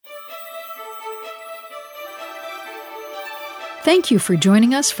Thank you for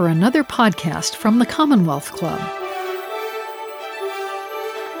joining us for another podcast from the Commonwealth Club.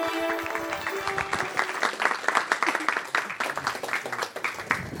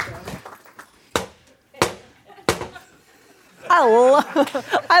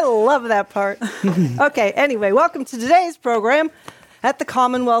 I love that part. Okay, anyway, welcome to today's program at the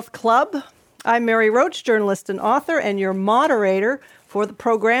Commonwealth Club. I'm Mary Roach, journalist and author, and your moderator for the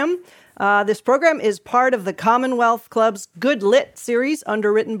program. This program is part of the Commonwealth Club's Good Lit series,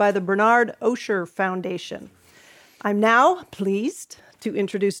 underwritten by the Bernard Osher Foundation. I'm now pleased to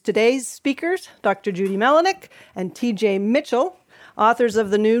introduce today's speakers, Dr. Judy Melinek and T.J. Mitchell, authors of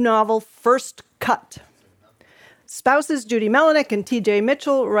the new novel First Cut. Spouses Judy Melinek and T.J.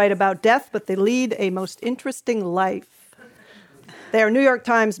 Mitchell write about death, but they lead a most interesting life. They are New York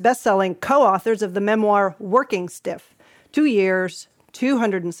Times bestselling co-authors of the memoir Working Stiff, 2 years,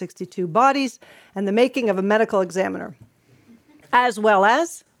 262 bodies, and the making of a medical examiner, as well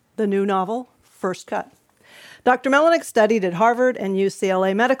as the new novel First Cut. Dr. Melinek studied at Harvard and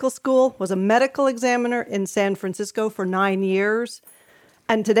UCLA Medical School, was a medical examiner in San Francisco for 9 years,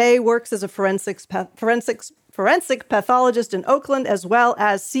 and today works as a forensic pathologist in Oakland, as well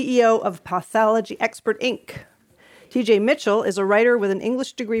as CEO of Pathology Expert, Inc. T.J. Mitchell is a writer with an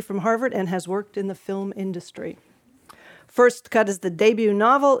English degree from Harvard and has worked in the film industry. First Cut is the debut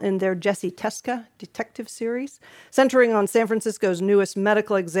novel in their Jesse Teska detective series, centering on San Francisco's newest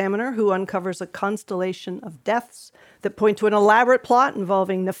medical examiner who uncovers a constellation of deaths that point to an elaborate plot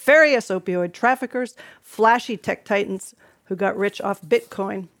involving nefarious opioid traffickers, flashy tech titans who got rich off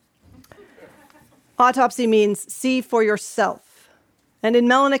Bitcoin. Autopsy means see for yourself. And in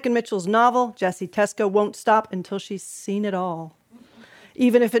Melinek and Mitchell's novel, Jesse Teska won't stop until she's seen it all.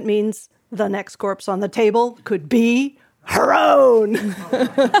 Even if it means the next corpse on the table could be her own.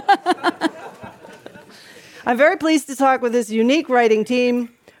 I'm very pleased to talk with this unique writing team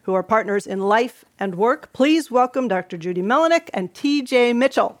who are partners in life and work. Please welcome Dr. Judy Melinek and T.J.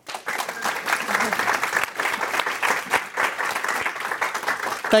 Mitchell.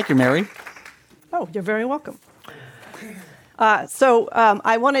 Thank you, Mary. Oh, you're very welcome.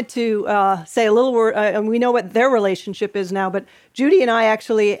 I wanted to say a little word, and we know what their relationship is now, but Judy and I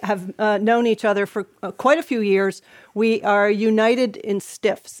actually have known each other for quite a few years. We are united in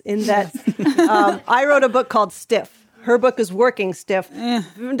stiffs, in that I wrote a book called Stiff. Her book is Working Stiff.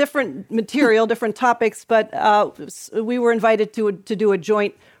 Different material, different topics, but we were invited to do a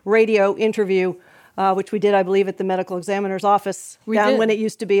joint radio interview, which we did, I believe, at the medical examiner's office when it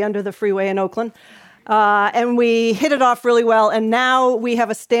used to be under the freeway in Oakland. And we hit it off really well. And now we have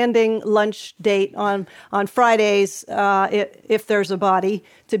a standing lunch date on Fridays if there's a body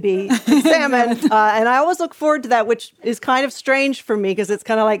to be examined. And I always look forward to that, which is kind of strange for me because it's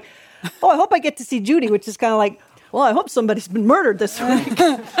kind of like, I hope I get to see Judy, which is kind of like, well, I hope somebody's been murdered this week.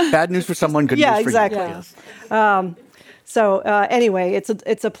 Bad news for someone, good news for exactly. you. Yes. Anyway,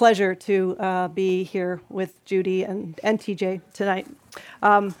 it's a pleasure to be here with Judy and TJ tonight.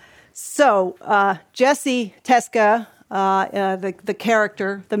 Jesse Teska, the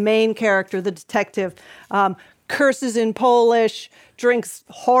character, the main character, the detective, curses in Polish, drinks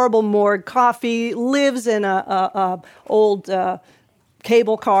horrible morgue coffee, lives in a old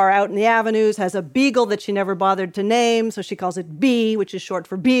cable car out in the avenues, has a beagle that she never bothered to name, so she calls it B, which is short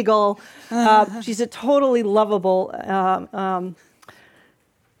for beagle. She's a totally lovable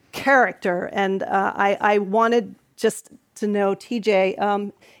character, and I wanted just to know,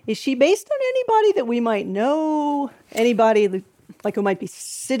 TJ, is she based on anybody that we might know? Anybody like who might be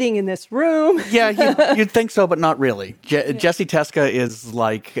sitting in this room? Yeah, you'd think so, but not really. Jesse Teska is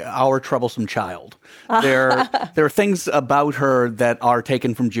like our troublesome child. There are things about her that are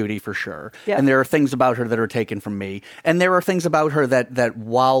taken from Judy for sure, and there are things about her that are taken from me, and there are things about her that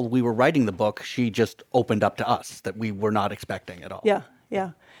while we were writing the book, she just opened up to us that we were not expecting at all.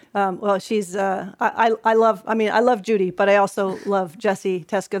 Yeah. Well, she's. I love Judy, but I also love Jesse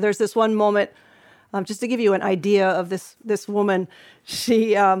Teska. There's this one moment, just to give you an idea of this woman.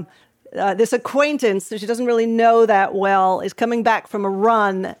 She, this acquaintance that she doesn't really know that well, is coming back from a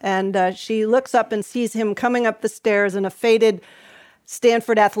run, and she looks up and sees him coming up the stairs in a faded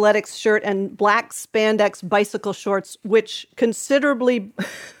Stanford Athletics shirt and black spandex bicycle shorts, which considerably,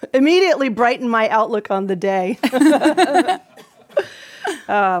 immediately brightened my outlook on the day.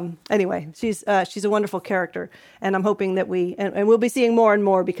 Anyway, she's a wonderful character, and I'm hoping that and we'll be seeing more and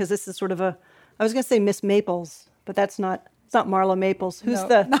more, because this is sort of I was going to say Miss Maples, but it's not Marla Maples. Who's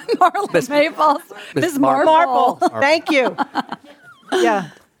not Marla Maples? Miss Marple. Thank you. Yeah,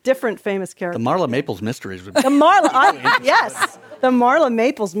 different famous character. The Marla Maples mysteries. The Marla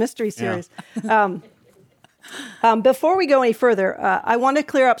Maples mystery series. Yeah. Before we go any further, I want to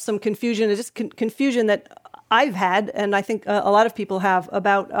clear up some confusion, just confusion that I've had, and I think a lot of people have,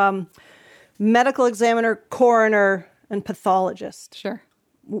 about medical examiner, coroner, and pathologist. Sure.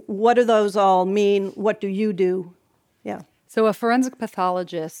 What do those all mean? What do you do? Yeah. So a forensic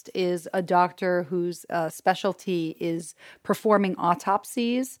pathologist is a doctor whose specialty is performing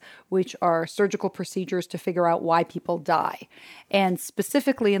autopsies, which are surgical procedures to figure out why people die. And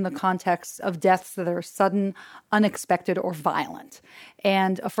specifically in the context of deaths that are sudden, unexpected, or violent.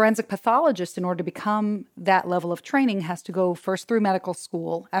 And a forensic pathologist, in order to become that level of training, has to go first through medical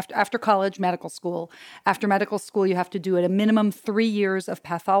school, after college, medical school. After medical school, you have to do at a minimum 3 years of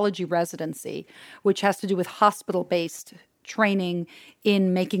pathology residency, which has to do with hospital-based training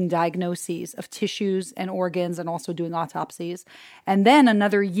in making diagnoses of tissues and organs and also doing autopsies. And then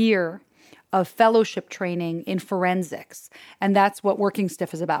another year of fellowship training in forensics. And that's what Working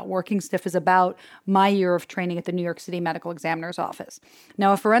Stiff is about. Working Stiff is about my year of training at the New York City Medical Examiner's Office.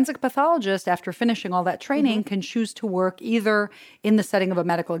 Now, a forensic pathologist, after finishing all that training, can choose to work either in the setting of a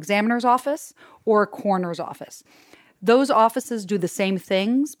medical examiner's office or a coroner's office. Those offices do the same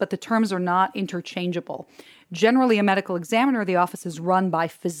things, but the terms are not interchangeable. Generally, a medical examiner, the office is run by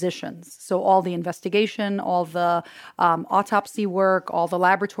physicians. So all the investigation, all the autopsy work, all the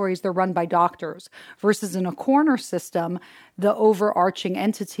laboratories, they're run by doctors. Versus in a coroner system, the overarching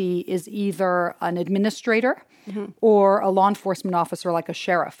entity is either an administrator or a law enforcement officer like a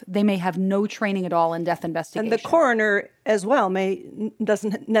sheriff. They may have no training at all in death investigation. And the coroner as well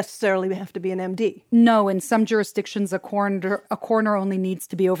doesn't necessarily have to be an MD. No, in some jurisdictions, a coroner only needs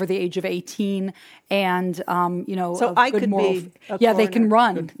to be over the age of 18 and, so I could be a Yeah, they can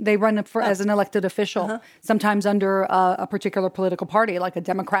run. Good. They run as an elected official, sometimes under a particular political party, like a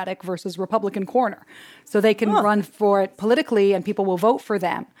Democratic versus Republican coroner. So they can run for it politically and people will vote for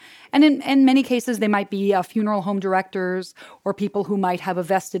them. And in many cases, they might be funeral home directors or people who might have a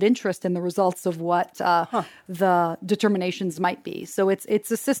vested interest in the results of what the determinations might be. So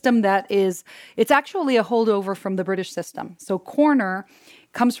it's a system it's actually a holdover from the British system. So coroner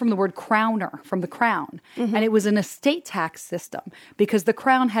comes from the word crowner, from the crown. And it was an estate tax system because the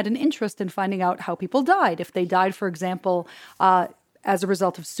crown had an interest in finding out how people died. If they died, for example, as a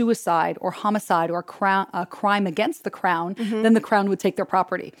result of suicide or homicide or a crime against the crown, then the crown would take their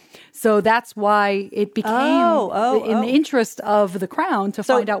property. So that's why it became in the interest of the crown to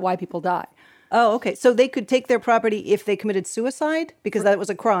find out why people die. Oh, okay. So they could take their property if they committed suicide because that was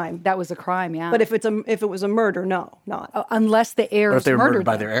a crime. That was a crime, yeah. But if it was a murder, no, not. Unless the heirs or if they were murdered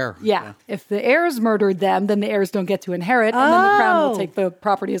by them. their heir. Yeah. If the heirs murdered them, then the heirs don't get to inherit, and then the crown will take the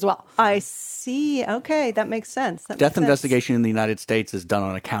property as well. I see. Okay, that makes sense. Death investigation in the United States is done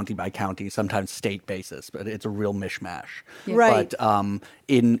on a county by county, sometimes state basis, but it's a real mishmash. Yeah. Right. But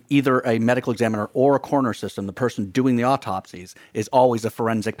in either a medical examiner or a coroner system, the person doing the autopsies is always a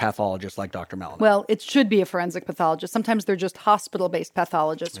forensic pathologist like Dr. Melinek. Well, it should be a forensic pathologist. Sometimes they're just hospital-based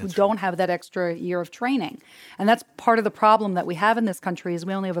pathologists who don't have that extra year of training. And that's part of the problem that we have in this country is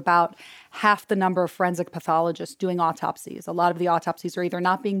we only have about half the number of forensic pathologists doing autopsies. A lot of the autopsies are either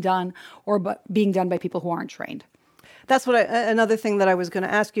not being done or being done by people who aren't trained. That's what another thing that I was going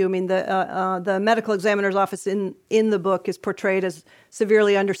to ask you. I mean, the medical examiner's office in the book is portrayed as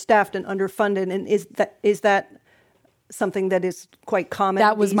severely understaffed and underfunded. And is that something that is quite common?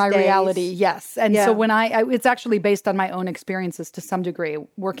 That was my days? reality, yes. And so when it's actually based on my own experiences to some degree,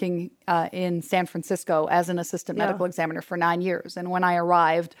 working in San Francisco as an assistant medical examiner for 9 years. And when I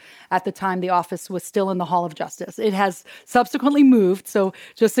arrived, at the time, the office was still in the Hall of Justice. It has subsequently moved. So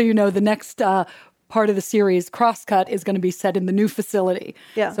just so you know, the next part of the series, Crosscut, is going to be set in the new facility.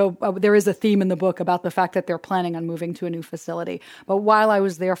 Yeah. So there is a theme in the book about the fact that they're planning on moving to a new facility. But while I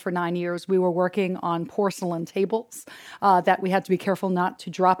was there for 9 years, we were working on porcelain tables that we had to be careful not to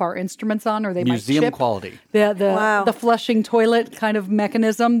drop our instruments on or they might chip. Museum quality. The flushing toilet kind of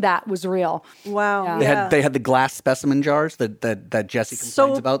mechanism, that was real. Wow. Yeah. They had the glass specimen jars that Jesse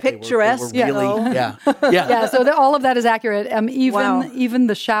complains about. So picturesque. They were really, yeah. So all of that is accurate. Even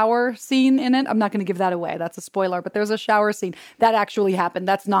the shower scene in it, I'm not going to give that away. That's a spoiler, but there's a shower scene that actually happened.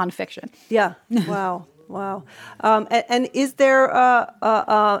 That's nonfiction. Yeah. Wow. Wow. And is there,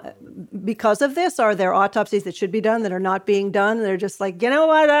 because of this, are there autopsies that should be done that are not being done? They're just like, you know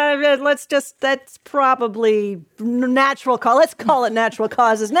what, that's probably natural cause. Let's call it natural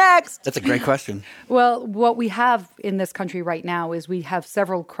causes next. That's a great question. Well, what we have in this country right now is we have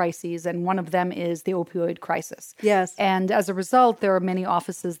several crises, and one of them is the opioid crisis. Yes. And as a result, there are many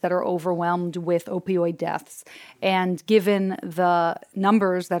offices that are overwhelmed with opioid deaths. And given the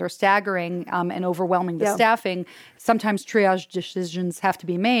numbers that are staggering and overwhelming the staffing, sometimes triage decisions have to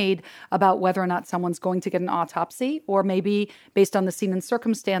be made about whether or not someone's going to get an autopsy, or maybe based on the scene and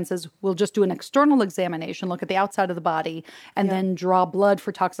circumstances, we'll just do an external examination, look at the outside of the body, and then draw blood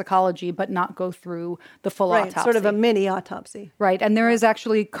for toxicology, but not go through the full autopsy. Sort of a mini autopsy. Right. And there is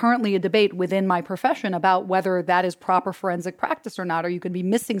actually currently a debate within my profession about whether that is proper forensic practice or not, or you could be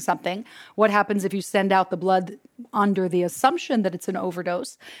missing something. What happens if you send out the blood under the assumption that it's an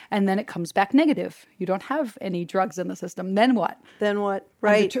overdose and then it comes back negative? You don't have any drugs in the system. Then what?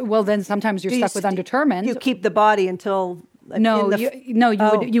 Right. Well, then sometimes you're stuck with undetermined. You keep the body until...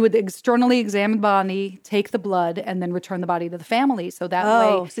 You would externally examine the body, take the blood, and then return the body to the family. So that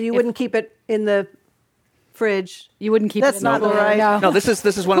way... So you wouldn't keep it in the fridge. You wouldn't keep it in the That's not right. No, this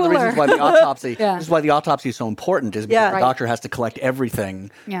is one of the reasons why the autopsy This is why the autopsy is so important, is because the doctor has to collect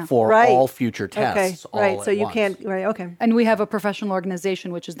everything for all future tests. Okay. So you once. can't. Right. Okay. And we have a professional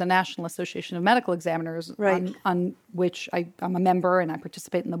organization, which is the National Association of Medical Examiners, on which I'm a member and I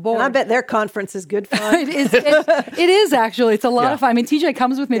participate in the board. And I bet their conference is good fun. It is actually. It's a lot of fun. I mean, TJ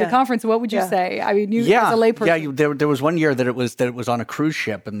comes with me to conference. What would you say? I mean, you as a layperson. There was one year that it was on a cruise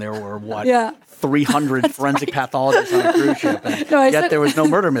ship, and there were 300 forensic pathologists on a cruise ship, and yet there was no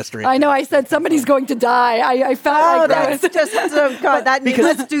murder mystery. I know. I said somebody's going to die. I felt that's just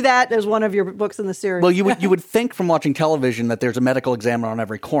let's do that as one of your books in the series. Well, you would think from watching television that there's a medical examiner on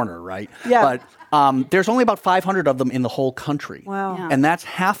every corner, right? Yeah. But there's only about 500 of them in the whole country. Wow. Yeah. And that's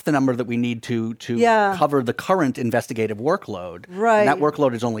half the number that we need to cover the current investigative workload. Right. And that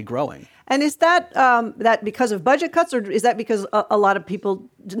workload is only growing. And is that that because of budget cuts, or is that because a lot of people,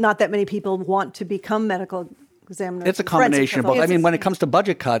 not that many people, want to become medical examiners? It's a combination of both. I mean, when it comes to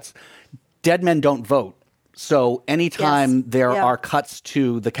budget cuts, dead men don't vote. So anytime there are cuts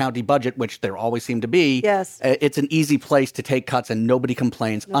to the county budget, which there always seem to be, it's an easy place to take cuts and nobody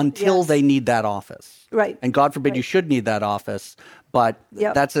complains until they need that office. Right. And God forbid you should need that office, but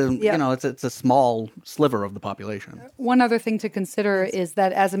that's it's a small sliver of the population. One other thing to consider is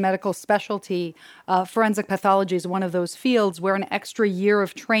that as a medical specialty, forensic pathology is one of those fields where an extra year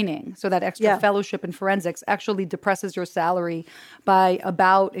of training, so that extra fellowship in forensics, actually depresses your salary by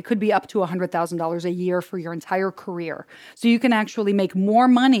it could be up to $100,000 a year for your entire career. So you can actually make more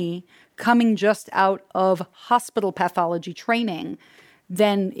money coming just out of hospital pathology training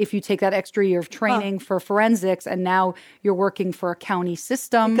than if you take that extra year of training for forensics and now you're working for a county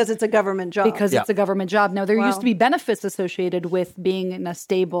system. Because it's a government job. It's a government job. Now, there used to be benefits associated with being in a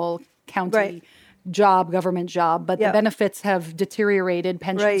stable county job, government job, but the benefits have deteriorated.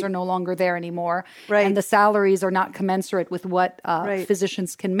 Pensions are no longer there anymore. And the salaries are not commensurate with what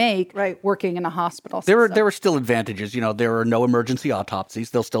physicians can make working in a hospital. There are still advantages. There are no emergency autopsies.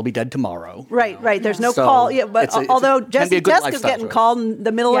 They'll still be dead tomorrow. Right. There's no call. Yeah, but although Jesse Teska's getting called in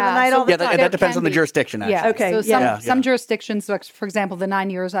the middle of the night all the time. That depends on the jurisdiction, actually. Okay. So some jurisdictions, so for example, the 9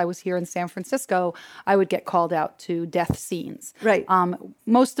 years I was here in San Francisco, I would get called out to death scenes. Right.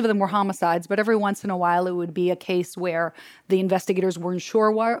 Most of them were homicides, but every once in a while it would be a case where the investigators weren't sure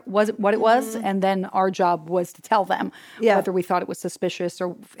what it was, and then our job was to tell them whether we thought it was suspicious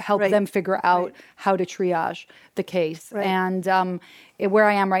or help them figure out how to triage the case. And where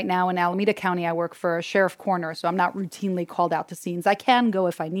I am right now in Alameda County, I work for a sheriff coroner, so I'm not routinely called out to scenes. I can go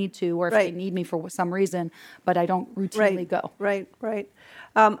if I need to, or if they need me for some reason, but I don't routinely go. Right.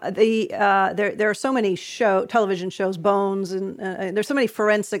 There are so many television shows, Bones, and there's so many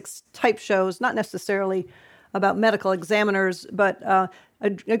forensics type shows, not necessarily about medical examiners, but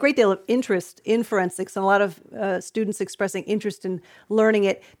a great deal of interest in forensics, and a lot of students expressing interest in learning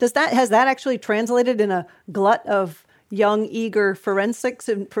it. Has that actually translated in a glut of young, eager forensics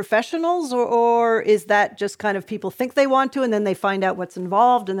and professionals, or is that just kind of people think they want to, and then they find out what's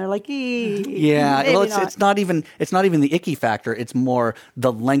involved, and they're like, it's not even the icky factor. It's more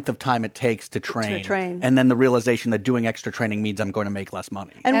the length of time it takes to train, and then the realization that doing extra training means I'm going to make less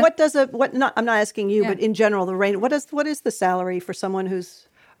money. And I'm not asking you, but in general, the range. What is the salary for someone who's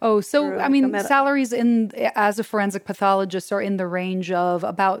salaries as a forensic pathologist are in the range of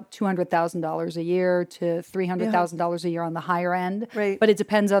about $200,000 a year to $300,000 a year on the higher end. Right. But it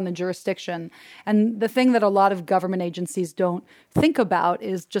depends on the jurisdiction. And the thing that a lot of government agencies don't think about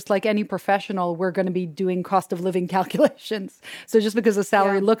is, just like any professional, we're going to be doing cost of living calculations. So just because the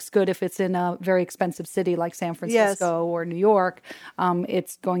salary looks good if it's in a very expensive city like San Francisco or New York,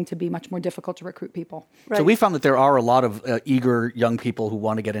 it's going to be much more difficult to recruit people. Right. So we found that there are a lot of eager young people who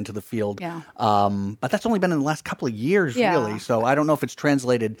want to get get into the field. Yeah. But that's only been in the last couple of years, really. So I don't know if it's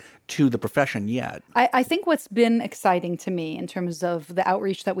translated to the profession yet. I think what's been exciting to me in terms of the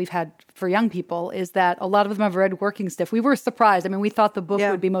outreach that we've had for young people is that a lot of them have read Working Stiff. We were surprised. I mean, we thought the book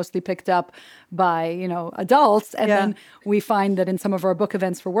would be mostly picked up by, adults. And then we find that in some of our book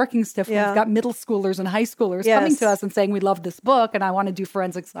events for Working Stiff, we've got middle schoolers and high schoolers coming to us and saying, we love this book and I want to do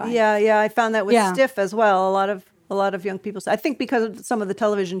forensic science. Yeah. I found that with Stiff as well. A lot of young people. I think because of some of the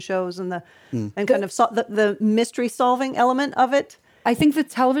television shows and and kind of the mystery solving element of it. I think the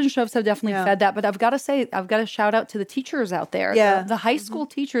television shows have definitely fed that, but I've got to shout out to the teachers out there. Yeah. The high school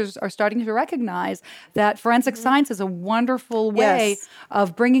teachers are starting to recognize that forensic science is a wonderful way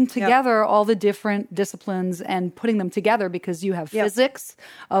of bringing together all the different disciplines and putting them together, because you have physics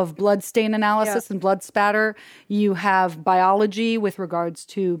of blood stain analysis and blood spatter. You have biology with regards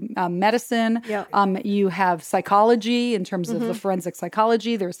to medicine. You have psychology in terms of the forensic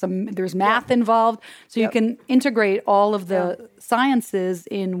psychology. There's math involved. So you can integrate all of the sciences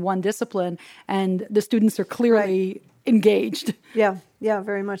in one discipline, and the students are clearly engaged. Yeah,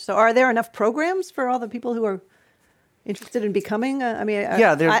 very much so. Are there enough programs for all the people who are interested in becoming? I mean,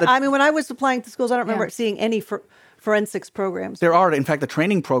 when I was applying to schools, I don't remember seeing any forensics programs. There are. In fact, the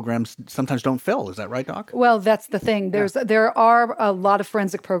training programs sometimes don't fill. Is that right, Doc? Well, that's the thing. There are a lot of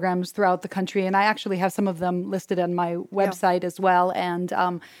forensic programs throughout the country, and I actually have some of them listed on my website as well. And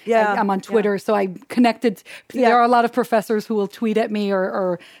I'm on Twitter, so I connected. There are a lot of professors who will tweet at me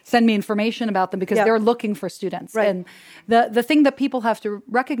or send me information about them because they're looking for students. Right. And the thing that people have to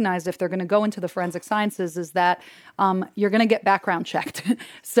recognize if they're going to go into the forensic sciences is that you're going to get background checked.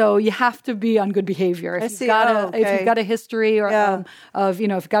 So you have to be on good behavior. If you've got a history or if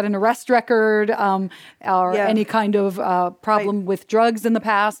you've got an arrest record or any kind of problem with drugs in the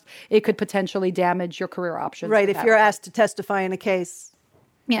past, it could potentially damage your career options. Right, if you're asked to testify in a case.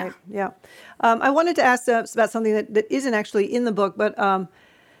 Yeah. Right, yeah. I wanted to ask about something that isn't actually in the book, but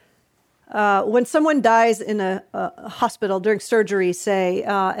when someone dies in a hospital during surgery, say,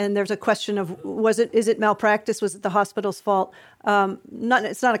 and there's a question of is it malpractice? Was it the hospital's fault?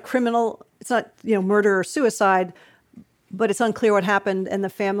 It's not a criminal. It's not murder or suicide, but it's unclear what happened. And the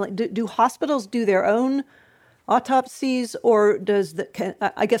family. Do hospitals do their own autopsies, or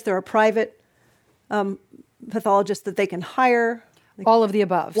I guess there are private pathologists that they can hire? All of the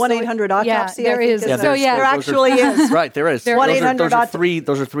above. 1-800-autopsy. There is. There actually is. Right, there is. 1-800.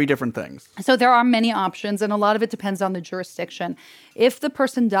 Those are three different things. So there are many options, and a lot of it depends on the jurisdiction. If the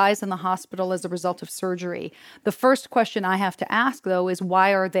person dies in the hospital as a result of surgery, the first question I have to ask, though, is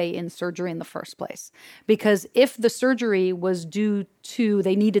why are they in surgery in the first place? Because if the surgery was due to,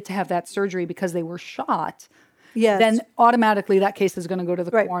 they needed to have that surgery because they were shot, then automatically that case is going to go to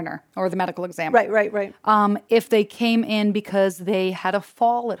the coroner or the medical examiner. Right. If they came in because they had a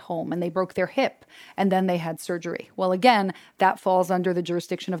fall at home and they broke their hip and then they had surgery, well, again, that falls under the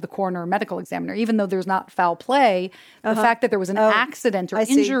jurisdiction of the coroner or medical examiner. Even though there's not foul play, the fact that there was an accident or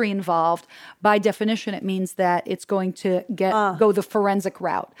injury involved, by definition, it means that it's going to go the forensic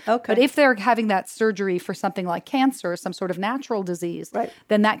route. Okay. But if they're having that surgery for something like cancer, some sort of natural disease,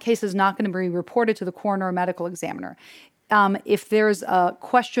 then that case is not going to be reported to the coroner or medical examiner. If there's a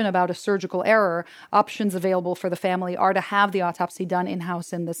question about a surgical error, options available for the family are to have the autopsy done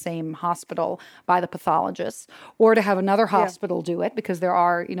in-house in the same hospital by the pathologist, or to have another hospital do it, because there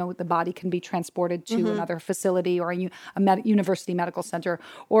are, the body can be transported to another facility or a university medical center,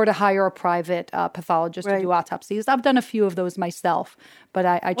 or to hire a private pathologist to do autopsies. I've done a few of those myself, but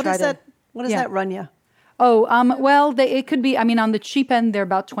I try to... What does that run you? Well, it could be, on the cheap end, they're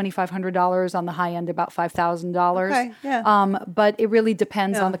about $2,500. On the high end, about $5,000. Okay, yeah. But it really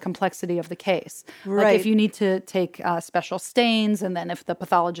depends on the complexity of the case. Right. Like if you need to take special stains, and then if the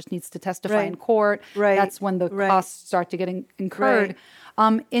pathologist needs to testify in court, that's when the costs start to get incurred.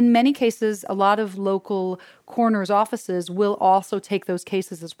 In many cases, a lot of local coroner's offices will also take those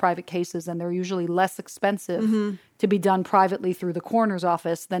cases as private cases, and they're usually less expensive to be done privately through the coroner's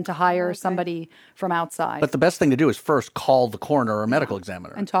office than to hire somebody from outside. But the best thing to do is first call the coroner or medical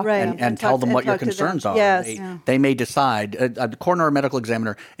examiner and talk to them. And tell them what your concerns are. Yes. They may decide. The coroner or medical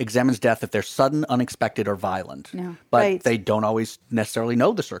examiner examines death if they're sudden, unexpected, or violent. Yeah. But they don't always necessarily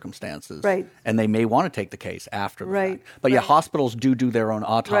know the circumstances. Right. And they may want to take the case after the fact. But Right. hospitals do their own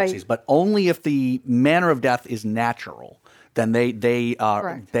autopsies, but only if the manner of death is natural. Then they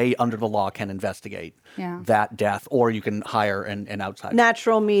under the law can investigate that death, or you can hire an outside.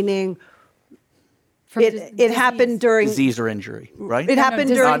 Natural meaning it happened during disease or injury, right? It happened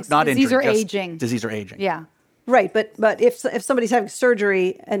during not disease injury, or just aging. Disease or aging. Yeah. Right, but if somebody's having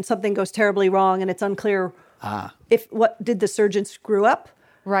surgery and something goes terribly wrong and it's unclear if did the surgeon screw up,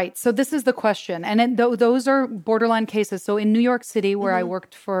 Right. So this is the question. And those are borderline cases. So in New York City, where I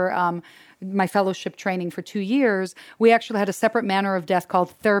worked for my fellowship training for 2 years, we actually had a separate manner of death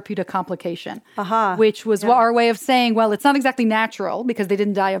called therapeutic complication, which was our way of saying, well, it's not exactly natural because they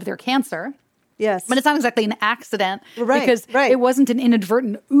didn't die of their cancer. Yes. But it's not exactly an accident because right. it wasn't an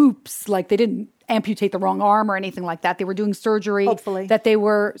inadvertent oops, like they didn't amputate the wrong arm or anything like that. They were doing surgery that they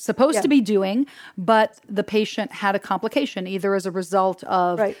were supposed to be doing, but the patient had a complication either as a result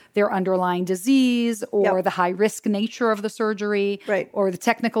of their underlying disease or the high-risk nature of the surgery or the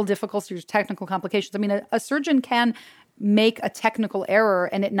technical difficulties, technical complications. I mean, a surgeon can make a technical error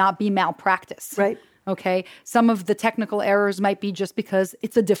and it not be malpractice. Right. Okay. Some of the technical errors might be just because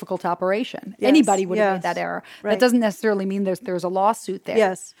it's a difficult operation. Yes. Anybody would have made that error. That doesn't necessarily mean there's a lawsuit there.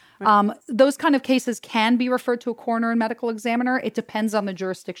 Yes. Right. Those kind of cases can be referred to a coroner and medical examiner. It depends on the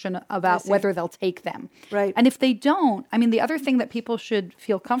jurisdiction about whether they'll take them. Right. And if they don't, I mean, the other thing that people should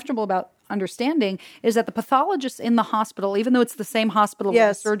feel comfortable about understanding is that the pathologists in the hospital, even though it's the same hospital where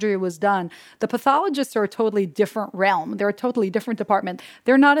the surgery was done, the pathologists are a totally different realm. They're a totally different department.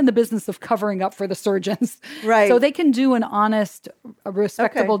 They're not in the business of covering up for the surgeons. Right. So they can do an honest,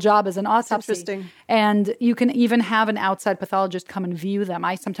 respectable job as an autopsy. Interesting. And you can even have an outside pathologist come and view them.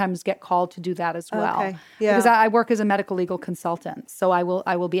 I sometimes get called to do that as well. Okay. Yeah. Because I work as a medical legal consultant. So I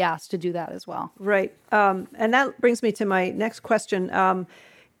will be asked to do that as well. Right. And that brings me to my next question.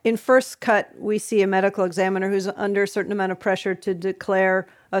 In First Cut, we see a medical examiner who's under a certain amount of pressure to declare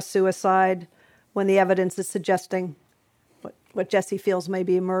a suicide when the evidence is suggesting what Jesse feels may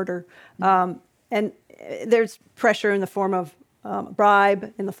be a murder. And there's pressure in the form of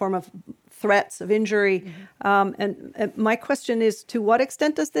bribe, in the form of threats of injury. And my question is, to what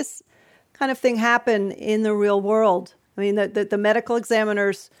extent does this kind of thing happen in the real world? I mean, the medical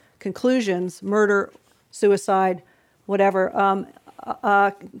examiner's conclusions, murder, suicide, whatever,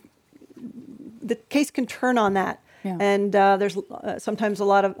 the case can turn on that, and there's sometimes a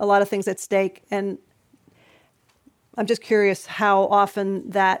lot of things at stake. And I'm just curious how often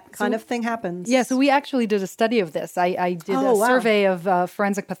that kind of thing happens. Yeah, so we actually did a study of this. I did a survey of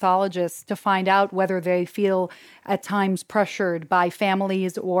forensic pathologists to find out whether they feel at times pressured by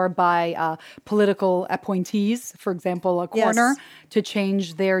families or by political appointees, for example, a coroner, to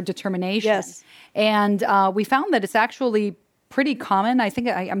change their determination. Yes. And we found that it's actually pretty common. I think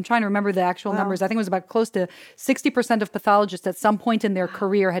I'm trying to remember the actual numbers. I think it was about close to 60% of pathologists at some point in their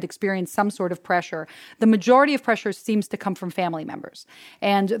career had experienced some sort of pressure. The majority of pressure seems to come from family members.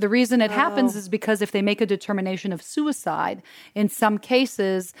 And the reason it happens is because if they make a determination of suicide, in some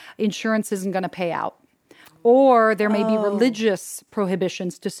cases, insurance isn't going to pay out. Or there may be religious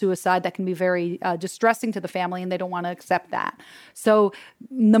prohibitions to suicide that can be very distressing to the family, and they don't want to accept that. So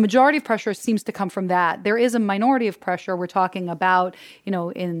the majority of pressure seems to come from that. There is a minority of pressure. We're talking about,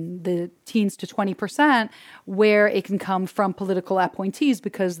 in the teens to 20%, where it can come from political appointees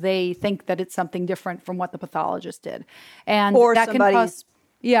because they think that it's something different from what the pathologist did. And or that somebody's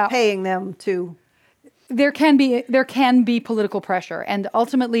can cause, paying them to... There can be political pressure, and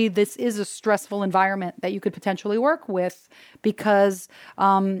ultimately this is a stressful environment that you could potentially work with because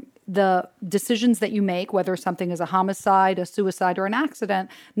the decisions that you make, whether something is a homicide, a suicide, or an accident,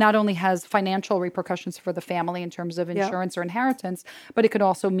 not only has financial repercussions for the family in terms of insurance or inheritance, but it could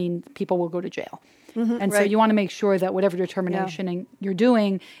also mean people will go to jail. And so you want to make sure that whatever determination you're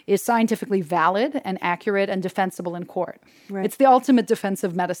doing is scientifically valid and accurate and defensible in court. Right. It's the ultimate defense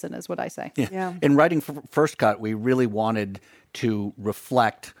of medicine, is what I say. Yeah. In writing First Cut, we really wanted to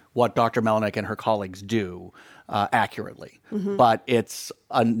reflect what Dr. Melinek and her colleagues do accurately. But it's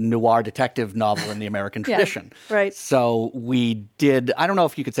a noir detective novel in the American tradition. Right. So we did, I don't know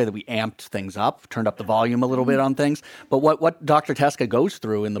if you could say that we amped things up, turned up the volume a little bit on things, but what Dr. Teska goes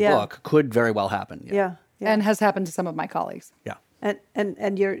through in the book could very well happen. Yeah. And has happened to some of my colleagues. Yeah.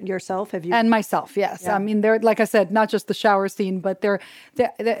 And yourself, have you? And myself, yes. Yeah. I mean, there, like I said, not just the shower scene, but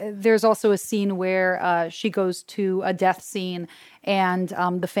there's also a scene where she goes to a death scene and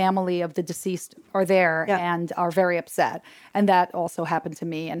the family of the deceased are there and are very upset. And that also happened to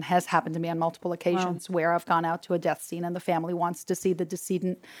me and has happened to me on multiple occasions where I've gone out to a death scene and the family wants to see the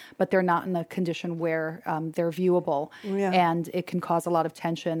decedent, but they're not in a condition where they're viewable. Yeah. And it can cause a lot of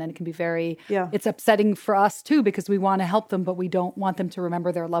tension and it can be very, it's upsetting for us too because we want to help them, but we don't want them to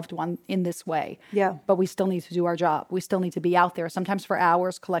remember their loved one in this way. Yeah. But we still need to do our job. We still need to be out there, sometimes for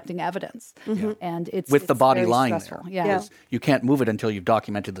hours collecting evidence. And it's the body lying stressful. there. Yeah. You can't move it until you've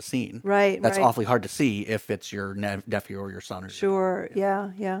documented the scene. Right. That's awfully hard to see if it's your nephew or your son. Or sure.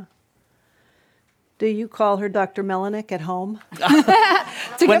 Yeah. Do you call her Dr. Melinek at home?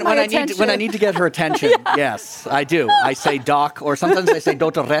 When I need to get her attention, yes, I do. I say Doc, or sometimes I say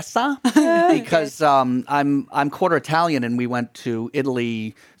Dottoressa, because I'm quarter Italian, and we went to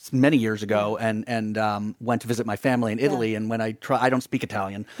Italy many years ago, and went to visit my family in Italy. And when I don't speak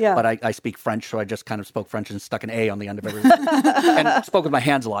Italian, but I speak French, so I just kind of spoke French and stuck an A on the end of everything, and spoke with my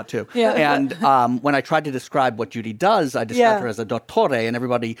hands a lot too. Yeah. And when I tried to describe what Judy does, I described her as a dottore, and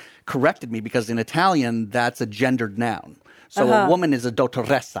everybody corrected me because in Italian that's a gendered noun. So a woman is a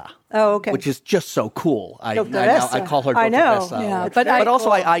dottoressa. Oh, okay. Which is just so cool. I call her dottoressa. I know. Yeah, but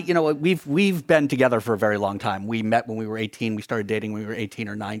also, we've been together for a very long time. We met when we were 18. We started dating when we were 18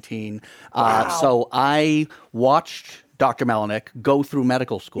 or 19. Wow. So I watched Dr. Melinek go through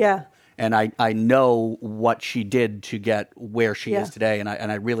medical school. Yeah. And I know what she did to get where she is today, and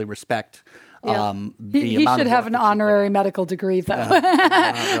I really respect. He should have an honorary medical degree, though,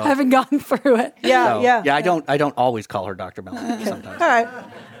 having gone through it. Yeah. I don't always call her Dr. Melinek sometimes. All right.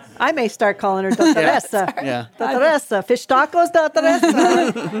 I may start calling her Dottoressa. Yeah. Dottoressa. Fish tacos,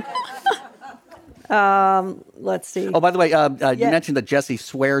 Dottoressa. Let's see. Oh, by the way, you mentioned that Jessie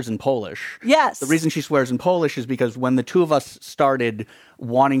swears in Polish. Yes. The reason she swears in Polish is because when the two of us started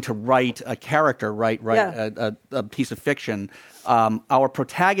wanting to write a character, a piece of fiction, our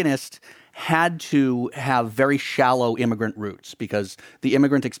protagonist had to have very shallow immigrant roots because the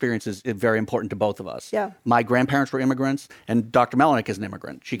immigrant experience is very important to both of us. Yeah. My grandparents were immigrants, and Dr. Melinek is an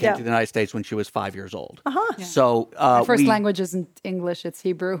immigrant. She came to the United States when she was 5 years old. Yeah. So my first language isn't English, it's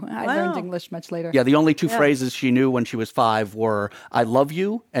Hebrew. I learned English much later. Yeah, the only two phrases she knew when she was 5 were, I love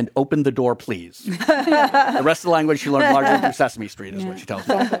you and open the door, please. The rest of the language she learned largely through Sesame Street is what she tells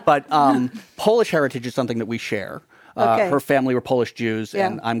me. But Polish heritage is something that we share. Her family were Polish Jews,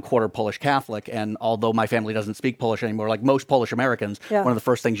 and I'm quarter Polish Catholic. And although my family doesn't speak Polish anymore, like most Polish Americans, one of the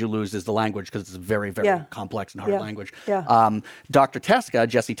first things you lose is the language because it's a very, very complex and hard language. Yeah. Dr. Teska,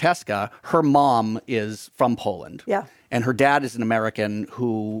 Jessie Teska, her mom is from Poland. Yeah. And her dad is an American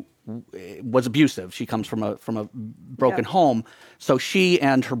who was abusive. She comes from a broken home. So she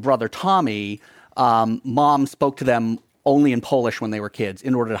and her brother Tommy, mom spoke to them only in Polish when they were kids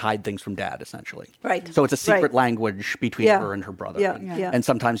in order to hide things from dad, essentially. Right. So it's a secret language between her and her brother. Yeah. And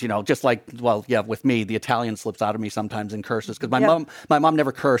sometimes, just like, with me, the Italian slips out of me sometimes in curses because my mom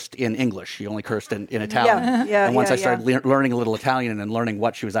never cursed in English. She only cursed in Italian. And once I started learning a little Italian and learning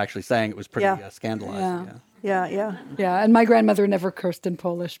what she was actually saying, it was pretty scandalizing. Yeah. And my grandmother never cursed in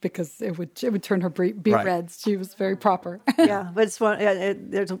Polish because it would turn her beet red. She was very proper. But it's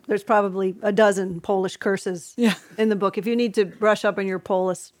there's probably a dozen Polish curses in the book. If you need to brush up on your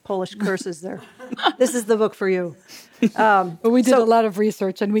Polish curses, this is the book for you. But we did a lot of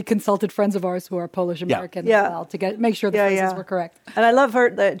research, and we consulted friends of ours who are Polish American as well to make sure the phrases were correct. And I love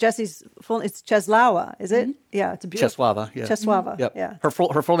Jessie's full. It's Czesława, is it? Mm-hmm. Yeah, it's a beautiful. Czesława. Yeah. Czesława. Yep. Yeah.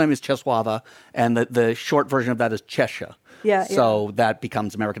 Her full name is Czesława, and the short version of that is Czesha. Yeah. So that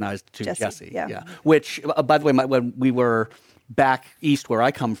becomes Americanized to Jessie. Yeah. Which, by the way, when we were back east where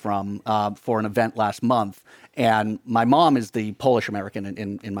I come from for an event last month, and my mom is the Polish American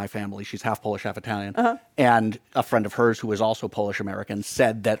in my family. She's half Polish, half Italian. And a friend of hers who is also Polish American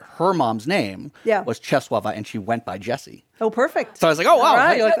said that her mom's name was Czesława, and she went by Jessie. Oh, perfect. So I was like, oh, wow,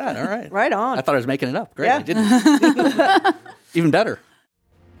 how do you like that? All right. Right on. I thought I was making it up. Great, I didn't. Even better.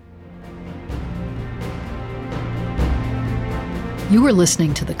 You are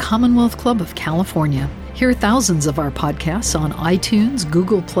listening to the Commonwealth Club of California. Hear thousands of our podcasts on iTunes,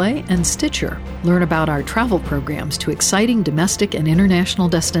 Google Play, and Stitcher. Learn about our travel programs to exciting domestic and international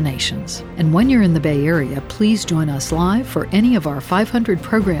destinations. And when you're in the Bay Area, please join us live for any of our 500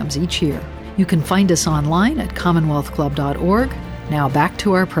 programs each year. You can find us online at commonwealthclub.org. Now back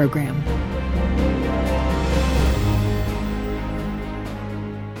to our program.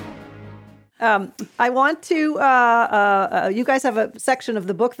 I want to. You guys have a section of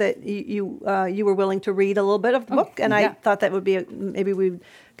the book that you were willing to read a little bit of the book, and I thought that would be maybe we're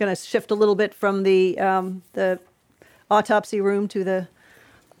going to shift a little bit from the autopsy room to the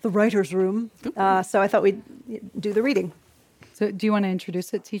writer's room. So I thought we'd do the reading. So do you want to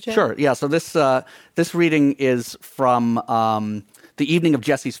introduce it, TJ? Sure. Yeah. So this reading is from the evening of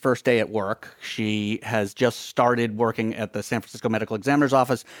Jessie's first day at work. She has just started working at the San Francisco Medical Examiner's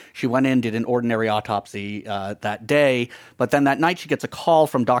Office. She went in, did an ordinary autopsy that day, but then that night she gets a call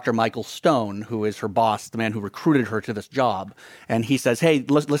from Dr. Michael Stone, who is her boss, the man who recruited her to this job. And he says, hey,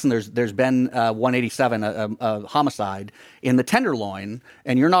 listen, there's been 187, a homicide in the Tenderloin,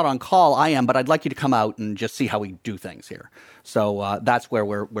 and you're not on call. I am, but I'd like you to come out and just see how we do things here. So that's where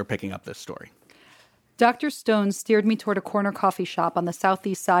we're picking up this story. Dr. Stone steered me toward a corner coffee shop on the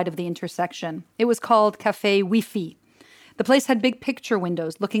southeast side of the intersection. It was called Café Wi-Fi. The place had big picture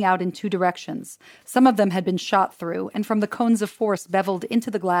windows looking out in two directions. Some of them had been shot through, and from the cones of force beveled into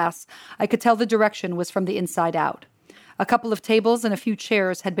the glass, I could tell the direction was from the inside out. A couple of tables and a few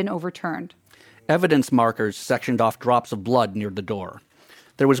chairs had been overturned. Evidence markers sectioned off drops of blood near the door.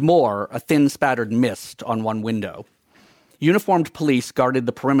 There was more, a thin spattered mist on one window. Uniformed police guarded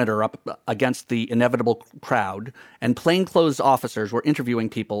the perimeter up against the inevitable crowd, and plainclothes officers were interviewing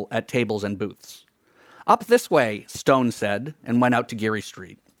people at tables and booths. "Up this way," Stone said, and went out to Geary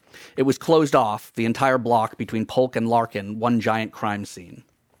Street. It was closed off, the entire block between Polk and Larkin, one giant crime scene.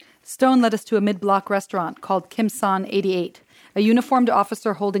 Stone led us to a mid-block restaurant called Kim San 88. A uniformed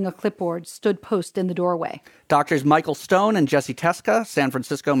officer holding a clipboard stood post in the doorway. Doctors Michael Stone and Jesse Teska, San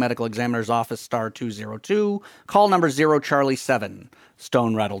Francisco Medical Examiner's Office, star 202, call number 0 Charlie 7,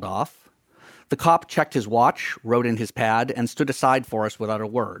 Stone rattled off. The cop checked his watch, wrote in his pad, and stood aside for us without a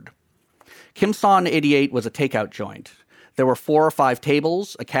word. Kim San 88 was a takeout joint. There were 4 or 5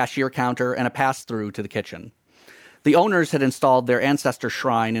 tables, a cashier counter, and a pass-through to the kitchen. The owners had installed their ancestor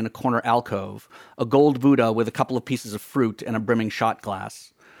shrine in a corner alcove, a gold Buddha with a couple of pieces of fruit and a brimming shot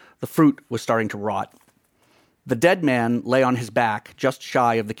glass. The fruit was starting to rot. The dead man lay on his back just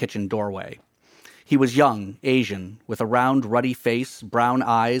shy of the kitchen doorway. He was young, Asian, with a round, ruddy face, brown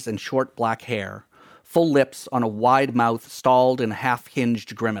eyes, and short black hair, full lips on a wide mouth stalled in a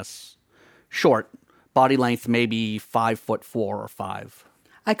half-hinged grimace. Short, body length maybe 5'4" or 5.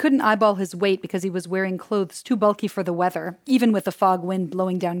 I couldn't eyeball his weight because he was wearing clothes too bulky for the weather, even with the fog wind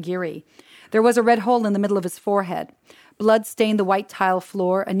blowing down Geary. There was a red hole in the middle of his forehead. Blood stained the white tile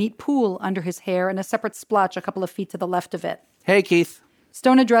floor, a neat pool under his hair, and a separate splotch a couple of feet to the left of it. "Hey, Keith."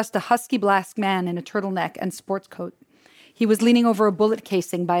 Stone addressed a husky black man in a turtleneck and sports coat. He was leaning over a bullet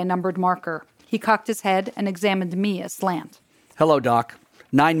casing by a numbered marker. He cocked his head and examined me aslant. "Hello, Doc.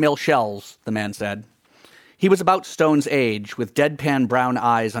 9mm shells," the man said. He was about Stone's age, with deadpan brown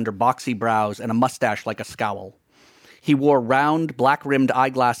eyes under boxy brows and a mustache like a scowl. He wore round, black-rimmed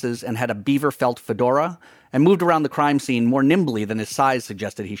eyeglasses and had a beaver felt fedora, and moved around the crime scene more nimbly than his size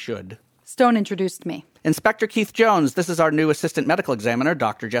suggested he should. Stone introduced me. "Inspector Keith Jones, this is our new assistant medical examiner,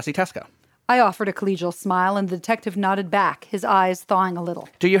 Dr. Jesse Teska." I offered a collegial smile, and the detective nodded back, his eyes thawing a little.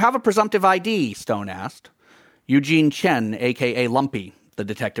 "Do you have a presumptive ID?" Stone asked. "Eugene Chen, a.k.a. Lumpy," the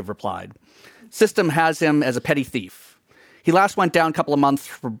detective replied. "System has him as a petty thief. He last went down a couple of months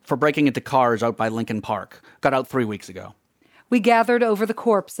for breaking into cars out by Lincoln Park. Got out 3 weeks ago." We gathered over the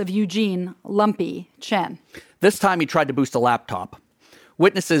corpse of Eugene Lumpy Chen. This time he tried to boost a laptop.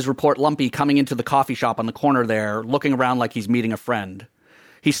 Witnesses report Lumpy coming into the coffee shop on the corner there, looking around like he's meeting a friend.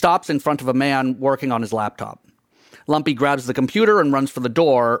 He stops in front of a man working on his laptop. Lumpy grabs the computer and runs for the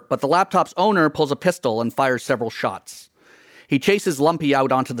door, but the laptop's owner pulls a pistol and fires several shots. He chases Lumpy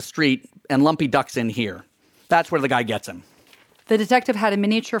out onto the street, and Lumpy ducks in here. That's where the guy gets him. The detective had a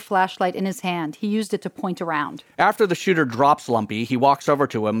miniature flashlight in his hand. He used it to point around. After the shooter drops Lumpy, he walks over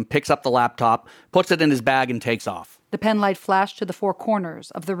to him, picks up the laptop, puts it in his bag, and takes off. The pen light flashed to the 4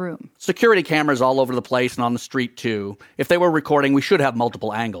 corners of the room. Security cameras all over the place and on the street, too. If they were recording, we should have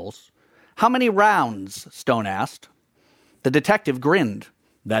multiple angles. "How many rounds?" Stone asked. The detective grinned.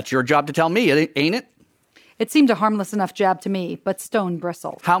 "That's your job to tell me, ain't it?" It seemed a harmless enough jab to me, but Stone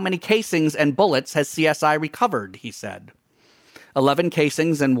bristled. "How many casings and bullets has CSI recovered?" he said. 11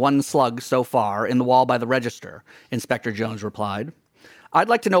 casings and 1 slug so far in the wall by the register, Inspector Jones replied. "I'd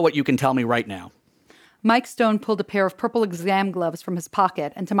like to know what you can tell me right now." Mike Stone pulled a pair of purple exam gloves from his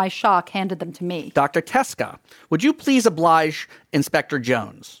pocket and, to my shock, handed them to me. "Dr. Teska, would you please oblige Inspector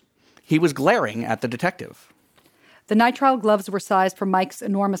Jones?" He was glaring at the detective. The nitrile gloves were sized for Mike's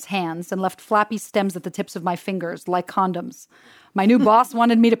enormous hands and left flappy stems at the tips of my fingers, like condoms. My new boss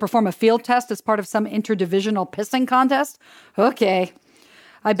wanted me to perform a field test as part of some interdivisional pissing contest? Okay.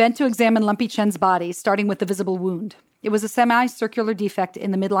 I bent to examine Lumpy Chen's body, starting with the visible wound. It was a semicircular defect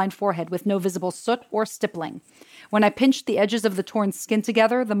in the midline forehead with no visible soot or stippling. When I pinched the edges of the torn skin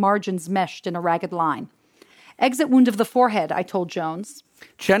together, the margins meshed in a ragged line. "Exit wound of the forehead," I told Jones.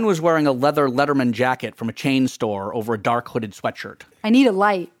 Chen was wearing a leather Letterman jacket from a chain store over a dark hooded sweatshirt. "I need a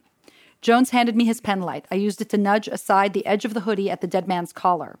light." Jones handed me his pen light. I used it to nudge aside the edge of the hoodie at the dead man's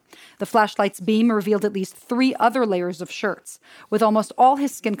collar. The flashlight's beam revealed at least 3 other layers of shirts. With almost all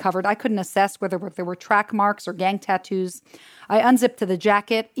his skin covered, I couldn't assess whether there were track marks or gang tattoos. I unzipped the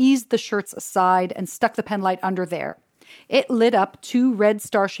jacket, eased the shirts aside, and stuck the pen light under there. It lit up 2 red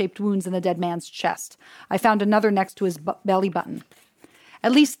star-shaped wounds in the dead man's chest. I found another next to his belly button.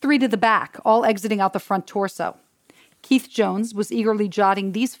 At least 3 to the back, all exiting out the front torso. Keith Jones was eagerly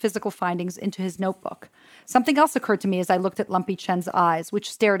jotting these physical findings into his notebook. Something else occurred to me as I looked at Lumpy Chen's eyes,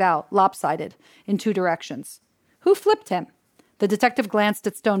 which stared out, lopsided, in two directions. Who flipped him? The detective glanced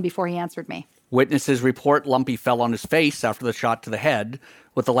at Stone before he answered me. Witnesses report Lumpy fell on his face after the shot to the head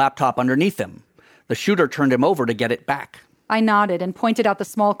with the laptop underneath him. The shooter turned him over to get it back. I nodded and pointed out the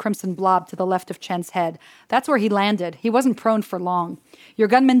small crimson blob to the left of Chen's head. That's where he landed. He wasn't prone for long. Your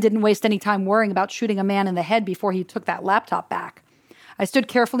gunman didn't waste any time worrying about shooting a man in the head before he took that laptop back. I stood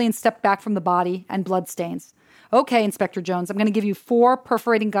carefully and stepped back from the body and bloodstains. Okay, Inspector Jones, I'm going to give you 4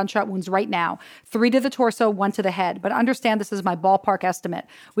 perforating gunshot wounds right now. 3 to the torso, 1 to the head. But understand this is my ballpark estimate.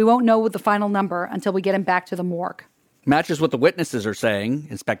 We won't know the final number until we get him back to the morgue. Matches what the witnesses are saying,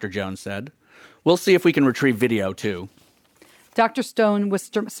 Inspector Jones said. We'll see if we can retrieve video, too. Dr. Stone was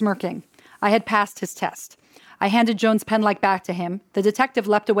smirking. I had passed his test. I handed Jones' pen-like back to him. The detective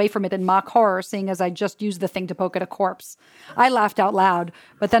leapt away from it in mock horror, seeing as I just used the thing to poke at a corpse. I laughed out loud,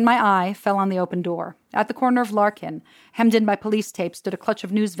 but then my eye fell on the open door. At the corner of Larkin, hemmed in by police tape, stood a clutch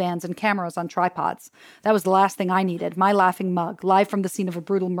of news vans and cameras on tripods. That was the last thing I needed, my laughing mug, live from the scene of a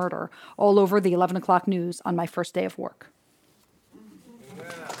brutal murder, all over the 11 o'clock news on my first day of work.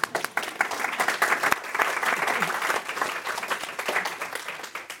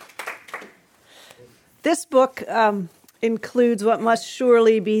 This book includes what must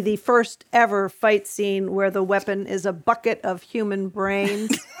surely be the first ever fight scene where the weapon is a bucket of human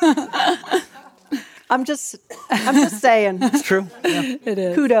brains. I'm just saying. It's true. Yeah. It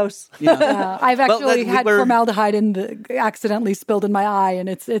is. Kudos. Yeah. I've actually had formaldehyde accidentally spilled in my eye, and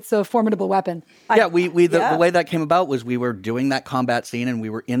it's a formidable weapon. The way that came about was we were doing that combat scene, and we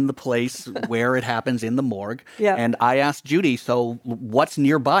were in the place where it happens in the morgue. Yeah. And I asked Judy, so what's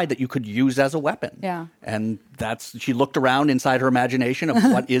nearby that you could use as a weapon? Yeah. And she looked around inside her imagination of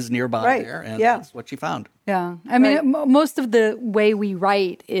what is nearby there, and that's what she found. Yeah. I mean, most of the way we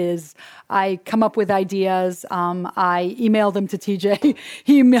write is I come up with ideas. I email them to TJ.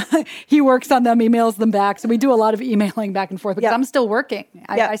 He works on them, emails them back. So we do a lot of emailing back and forth because I'm still working.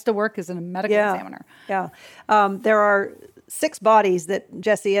 I still work as a medical examiner. Yeah. There are 6 bodies that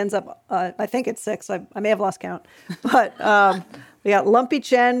Jesse ends up, I think it's 6. I may have lost count. But we got Lumpy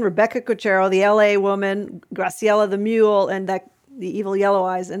Chen, Rebecca Cochero, the L.A. woman, Graciela the mule, and the evil Yellow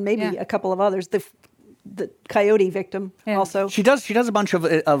Eyes, and maybe a couple of others. The coyote victim also. She does a bunch of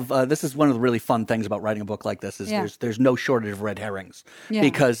this is one of the really fun things about writing a book like this is there's no shortage of red herrings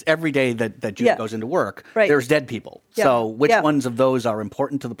because every day that Judy goes into work, there's dead people. Yeah. So which ones of those are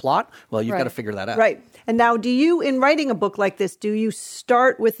important to the plot? Well, you've got to figure that out. Right. And now, in writing a book like this, do you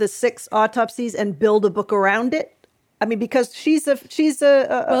start with the 6 autopsies and build a book around it? I mean, because we started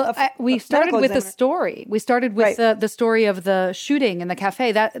with the story. We started with the story of the shooting in the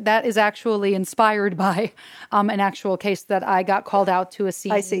cafe. That is actually inspired by an actual case that I got called out to a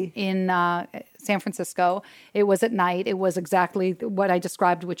scene in San Francisco. It was at night. It was exactly what I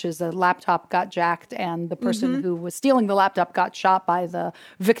described, which is a laptop got jacked and the person who was stealing the laptop got shot by the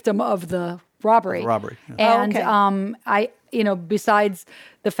victim of the robbery. And besides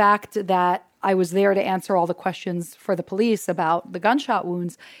the fact that I was there to answer all the questions for the police about the gunshot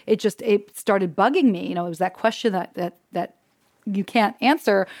wounds, it started bugging me. It was that question that you can't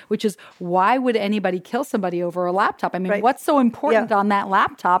answer, which is, why would anybody kill somebody over a laptop? I mean, what's so important on that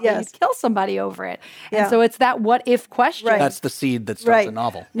laptop that you kill somebody over it? And so it's that what if question. That's the seed that starts a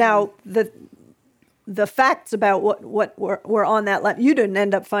novel. Now, the facts about what were on that laptop, you didn't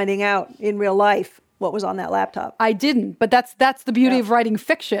end up finding out in real life what was on that laptop. I didn't, but that's the beauty of writing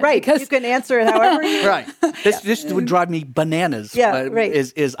fiction. Right, because you can answer it however you Right. This would drive me bananas. I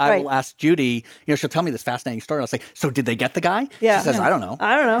will ask Judy, she'll tell me this fascinating story. I'll say, so did they get the guy? Yeah. She says, I don't know.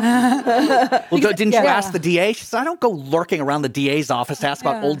 Well, didn't you ask the DA? She says, I don't go lurking around the DA's office to ask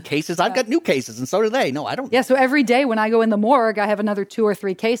about old cases. I've got new cases, and so do they. No, I don't. Yeah, so every day when I go in the morgue, I have another 2 or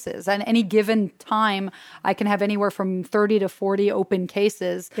 3 cases. And any given time, I can have anywhere from 30 to 40 open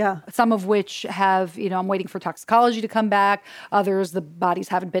cases, some of which have, I'm waiting for toxicology to come back. Others, the bodies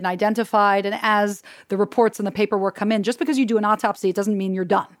haven't been identified. And as the reports and the paperwork come in, just because you do an autopsy, it doesn't mean you're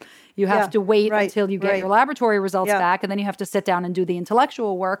done. You have to wait until you get your laboratory results back, and then you have to sit down and do the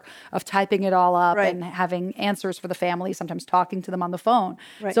intellectual work of typing it all up and having answers for the family, sometimes talking to them on the phone.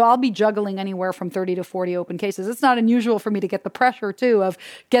 Right. So I'll be juggling anywhere from 30 to 40 open cases. It's not unusual for me to get the pressure, too, of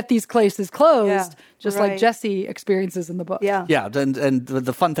get these cases closed, just like Jesse experiences in the book. Yeah, and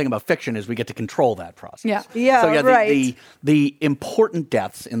the fun thing about fiction is we get to control that process. So the important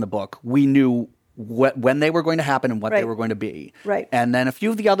deaths in the book, we knew when they were going to happen and what they were going to be. Right. And then a few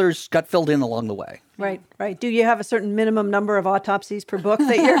of the others got filled in along the way. Right. Do you have a certain minimum number of autopsies per book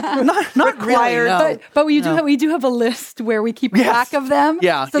that you're not required? Really, no. But we do have a list where we keep track of them.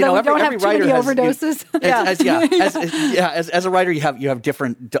 Yeah, so that we don't have too many overdoses. As a writer, you have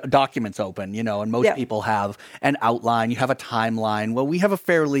different documents open, and most people have an outline. You have a timeline. Well, we have a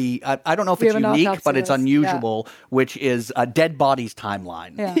fairly I don't know if it's unique, but it's unusual, which is a dead body's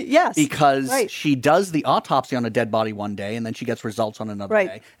timeline. Yeah. Yes, because she does the autopsy on a dead body one day, and then she gets results on another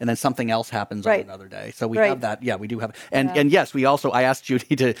day, and then something else happens on another day. So we have that. Yeah, we do have. And yes, we also, I asked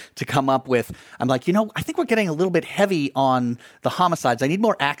Judy to come up with, I'm like, I think we're getting a little bit heavy on the homicides. I need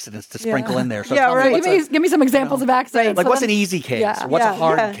more accidents to sprinkle in there. So give me some examples of accidents. Like what's an easy case? What's a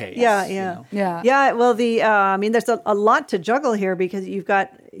hard case? Yeah. Well, there's a lot to juggle here because you've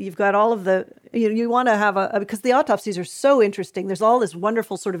got all of the, you want to have because the autopsies are so interesting. There's all this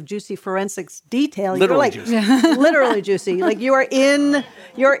wonderful sort of juicy forensics detail. Literally juicy. Literally juicy. Like you're in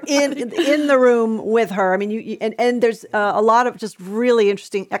the room with her. I mean, and there's a lot of just really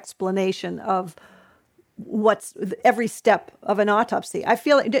interesting explanation of what's every step of an autopsy. I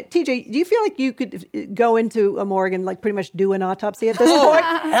feel like, TJ, do you feel like you could go into a morgue and like pretty much do an autopsy at this point?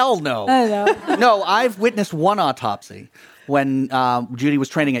 Hell no. No, I've witnessed one autopsy when Judy was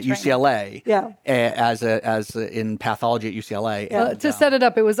training at UCLA, as in pathology at UCLA. To set it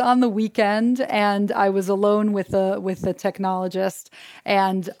up, it was on the weekend, and I was alone with the technologist,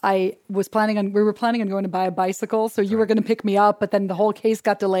 and we were planning on going to buy a bicycle, so you were going to pick me up, but then the whole case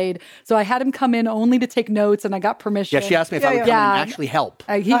got delayed, so I had him come in only to take notes, and I got permission. Yeah, she asked me if I would come in and actually help.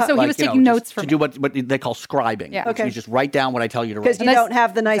 He was taking notes for me. To do what they call scribing. Yeah. Okay. So you just write down what I tell you to write. Because you don't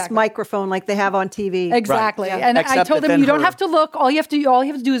have the nice microphone like they have on TV. Exactly. Right. And I told him, you don't have to look. All you have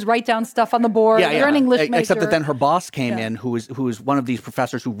to do is write down stuff on the board. You're an English major. Except that then her boss came in, who is one of these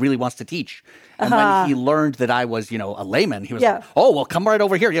professors who really wants to teach. And when he learned that I was, a layman, he was like, "Oh, well, come right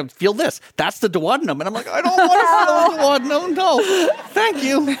over here. You feel this. That's the duodenum." And I'm like, "I don't want to feel the duodenum. No, thank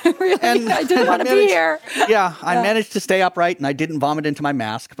you." Really? And I didn't want to be here. Yeah, I managed to stay upright, and I didn't vomit into my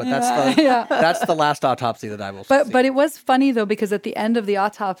mask. But that's the last autopsy that I will. But it was funny though, because at the end of the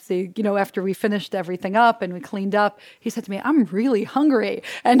autopsy, after we finished everything up and we cleaned up, he said to me, "I'm really hungry,"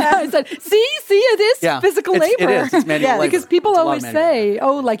 and I said, "See, it is physical labor. It is. It's manual labor. Because people always say,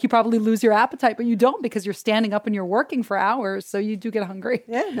 "Oh, like you probably lose your appetite," but you don't, because you're standing up and you're working for hours, so you do get hungry.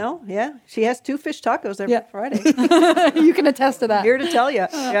 She has 2 fish tacos every Friday. You can attest to that. Here to tell you.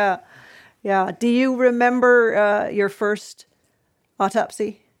 Yeah. Do you remember your first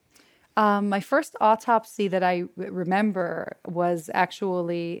autopsy? My first autopsy that I remember was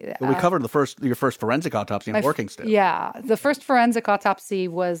actually... we covered your first forensic autopsy in working stiff. Yeah. The first forensic autopsy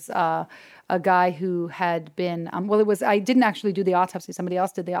was a guy who had been... I didn't actually do the autopsy. Somebody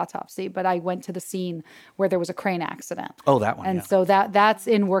else did the autopsy, but I went to the scene where there was a crane accident. Oh, that one, And so that's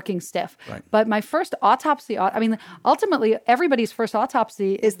in working stiff. Right. But my first autopsy... ultimately, everybody's first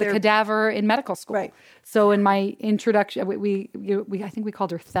autopsy is the cadaver in medical school. Right. So in my introduction, I think we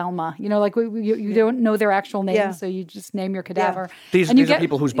called her Thelma. You don't know their actual name, so you just name your cadaver. These are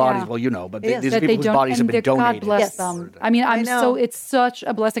people whose bodies, but these are people whose bodies have been donated. God bless them. It's such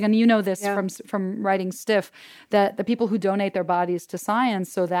a blessing, and you know this from writing Stiff, that the people who donate their bodies to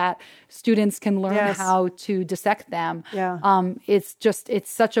science so that students can learn how to dissect them. It's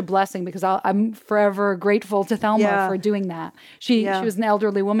such a blessing, because I'm forever grateful to Thelma for doing that. She was an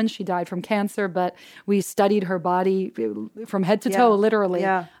elderly woman. She died from cancer, but we studied her body from head to toe, literally.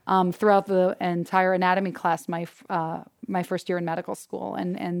 Throughout the entire anatomy class, my first year in medical school,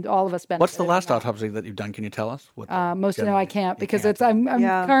 and all of us benefited. What's the last autopsy that you've done? Can you tell us? I can't, because I'm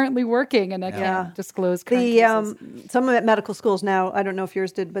currently working and I can't disclose current cases. Some of medical schools now, I don't know if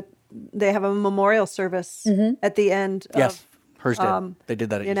yours did, but they have a memorial service at the end. Yes, hers did. They did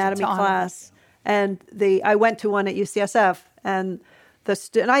that at anatomy class, and I went to one at UCSF, and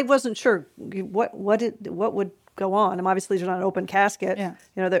I wasn't sure what would go on. Obviously, there's not an open casket.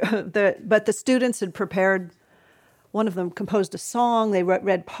 But the students had prepared. One of them composed a song. They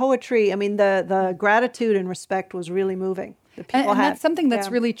read poetry. The gratitude and respect was really moving. And that's something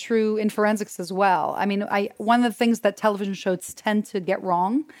that's really true in forensics as well. One of the things that television shows tend to get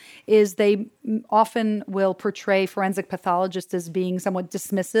wrong is they often will portray forensic pathologists as being somewhat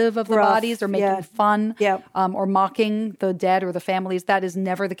dismissive of the bodies, or making fun, or mocking the dead or the families. That is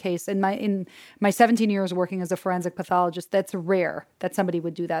never the case. In my 17 years working as a forensic pathologist, that's rare that somebody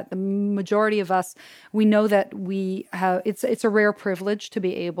would do that. The majority of us, we know that we have. It's a rare privilege to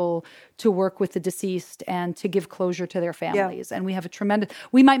be able to work with the deceased and to give closure to their families. families. And we have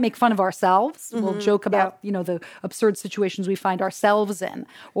we might make fun of ourselves. We'll joke about, the absurd situations we find ourselves in,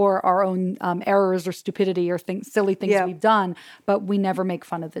 or our own errors or stupidity or silly things we've done, but we never make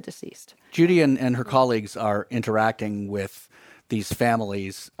fun of the deceased. Judy and her colleagues are interacting with these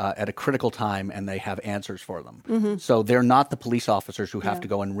families at a critical time, and they have answers for them. So they're not the police officers who have to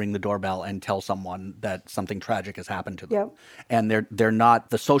go and ring the doorbell and tell someone that something tragic has happened to them. And they're not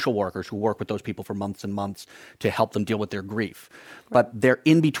the social workers who work with those people for months and months to help them deal with their grief. But they're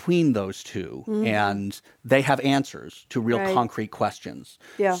in between those two, and they have answers to real concrete questions.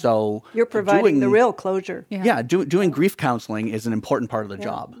 So you're providing the real closure. Doing grief counseling is an important part of the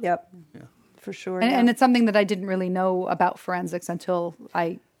job. For sure. And it's something that I didn't really know about forensics until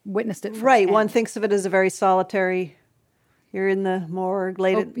I witnessed it. Right. One thinks of it as a very solitary, you're in the morgue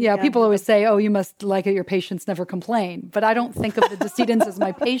late. People always say, you must like it, your patients never complain. But I don't think of the decedents as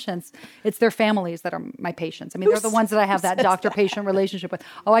my patients. It's their families that are my patients. I mean, they're the ones that I have that doctor-patient relationship with.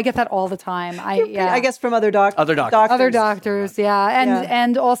 Oh, I get that all the time. I guess from other doctors. Other doctors,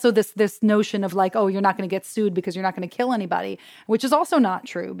 And also this notion of like, you're not going to get sued because you're not going to kill anybody, which is also not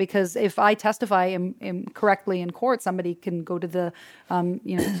true, because if I testify incorrectly in court, somebody can go to the,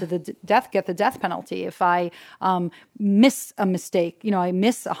 to the death, get the death penalty. If I miss a mistake, I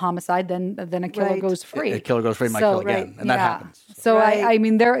miss a homicide, then a killer goes free. A killer goes free, might kill again, and that happens. So I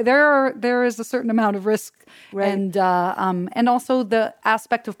mean, there is a certain amount of risk, and also the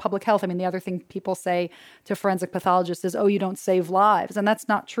aspect of public health. I mean, the other thing people say to forensic pathologists is, you don't save lives, and that's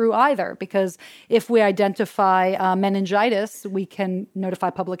not true either, because if we identify meningitis, we can notify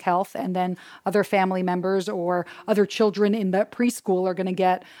public health, and then other family members or other children in the preschool are going to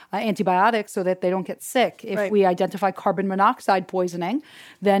get antibiotics so that they don't get sick. If we identify carbon monoxide poisoning,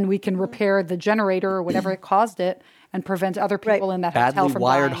 then we can repair the generator or whatever it caused it and prevent other people in that hotel from dying. Badly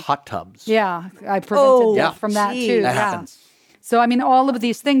wired hot tubs. Yeah, I prevented death from that too. That happens. So, I mean, all of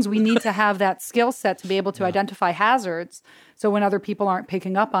these things, we need to have that skill set to be able to identify hazards. So when other people aren't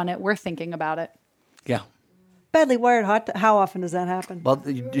picking up on it, we're thinking about it. Yeah. Badly wired hot. How often does that happen? Well,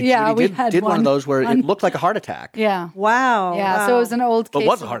 Judy did one of those where it looked like a heart attack. Yeah. Wow. Yeah. Wow. So it was an old case. It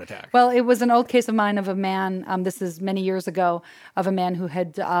was a heart attack. Well, it was an old case of mine of a man. This is many years ago, of a man who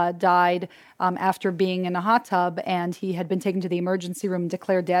had died after being in a hot tub, and he had been taken to the emergency room and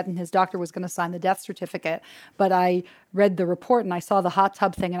declared dead, and his doctor was going to sign the death certificate. But I read the report and I saw the hot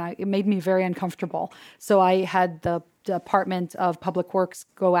tub thing, and it made me very uncomfortable. So I had the Department of Public Works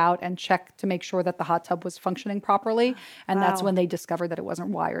go out and check to make sure that the hot tub was functioning properly, and that's when they discovered that it wasn't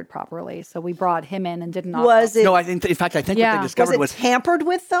wired properly. So we brought him in and did an autopsy. No, I think what they discovered was tampered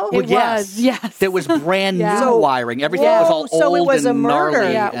with, though. Well, yes. It was brand new wiring. Everything was all old. So it was a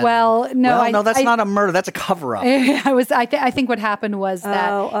murder. Gnarly. No, that's not a murder. That's a cover-up. I think what happened was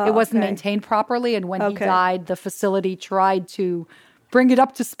that it wasn't maintained properly, and when he died, the facility tried to bring it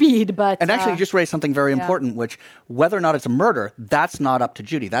up to speed. And actually, you just raised something very important, which whether or not it's a murder, that's not up to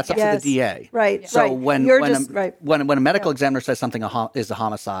Judy. That's up to the DA. Right. So when a medical examiner says something is a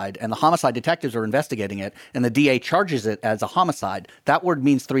homicide, and the homicide detectives are investigating it, and the DA charges it as a homicide, that word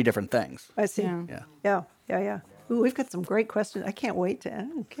means three different things. I see. Yeah. Ooh, we've got some great questions. I can't wait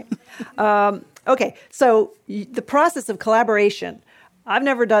to. Okay. So the process of collaboration. I've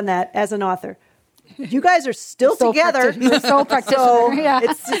never done that as an author. You guys are still together. You're sole practitioner. So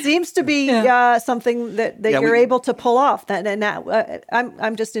it seems to be something that you're able to pull off.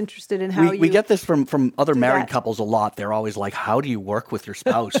 I'm just interested in how we get this from other married couples a lot. They're always like, "How do you work with your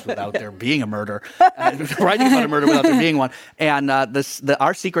spouse without there being a murder? Writing about a murder without there being one?" And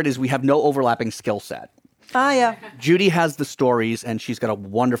our secret is we have no overlapping skill set. Judy has the stories, and she's got a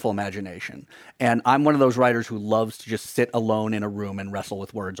wonderful imagination. And I'm one of those writers who loves to just sit alone in a room and wrestle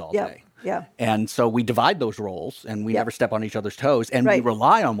with words all day. Yeah. And so we divide those roles, and we never step on each other's toes, and we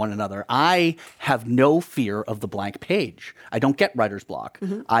rely on one another. I have no fear of the blank page. I don't get writer's block.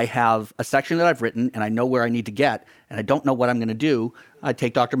 I have a section that I've written, and I know where I need to get, and I don't know what I'm going to do. I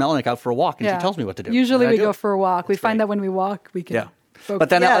take Dr. Melinek out for a walk, and she tells me what to do. Usually we go for a walk. We find that when we walk, we can... But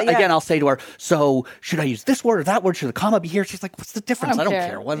then again, I'll say to her, so should I use this word or that word? Should the comma be here? She's like, what's the difference? I don't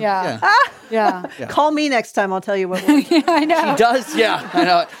care. Call me next time. I'll tell you what. I know. She does. Yeah, I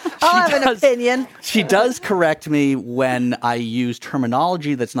know. I'll have an opinion. She does correct me when I use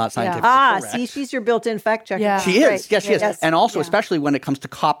terminology that's not scientifically correct. See, she's your built-in fact checker. Yeah. She is. Yes, she is. Yes. And also, especially when it comes to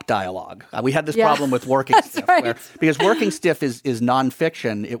cop dialogue. We had this problem with Working Stiff. Because Working Stiff is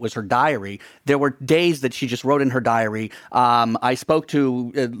nonfiction. It was her diary. There were days that she just wrote in her diary, I spoke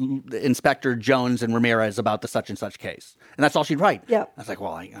to Inspector Jones and Ramirez about the such and such case. And that's all she'd write. I was like,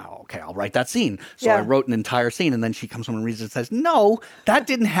 well, I'll write that scene. So I wrote an entire scene, and then she comes home and reads it and says, no, that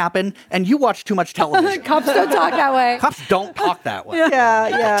didn't happen happen, and you watch too much television. Cops don't talk that way. Cops don't talk that way.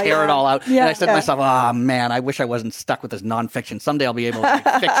 Yeah. Tear it all out. Yeah. And I said to myself, oh, man, I wish I wasn't stuck with this nonfiction. Someday I'll be able to make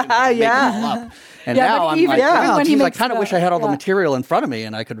fiction and make it all up. And now I'm like, I kind of wish I had all the material in front of me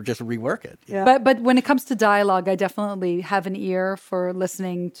and I could just rework it. Yeah. But when it comes to dialogue, I definitely have an ear for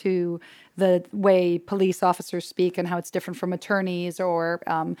listening to the way police officers speak and how it's different from attorneys or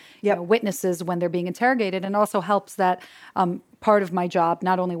witnesses when they're being interrogated. And also helps that part of my job,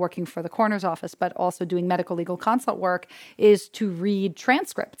 not only working for the coroner's office, but also doing medical legal consult work, is to read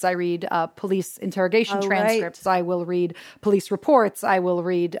transcripts. I read police interrogation transcripts. Right. I will read police reports. I will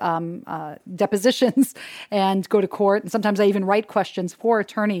read depositions and go to court. And sometimes I even write questions for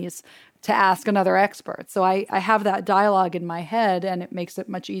attorneys to ask another expert. So I have that dialogue in my head, and it makes it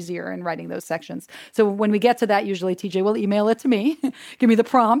much easier in writing those sections. So when we get to that, usually TJ will email it to me, give me the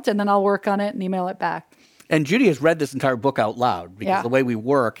prompt, and then I'll work on it and email it back. And Judy has read this entire book out loud because the way we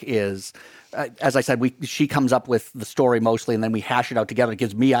work is, as I said, she comes up with the story mostly, and then we hash it out together. It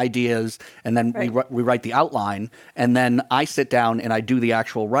gives me ideas, and then we write the outline, and then I sit down and I do the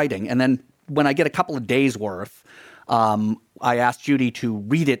actual writing. And then when I get a couple of days worth, I asked Judy to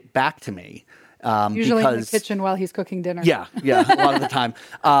read it back to me. Usually in the kitchen while he's cooking dinner. Yeah, a lot of the time.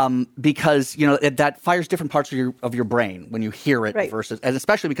 Because, that fires different parts of your brain when you hear it versus, and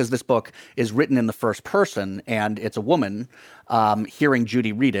especially because this book is written in the first person and it's a woman, hearing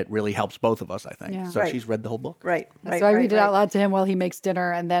Judy read it really helps both of us, I think. Yeah. So she's read the whole book. Right. So I read it out loud to him while he makes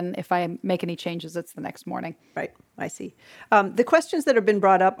dinner, and then if I make any changes, it's the next morning. Right, I see. The questions that have been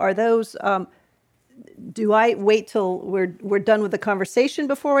brought up, are those... do I wait till we're done with the conversation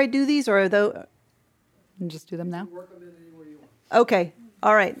before I do these, or are those? Just do them now. Okay.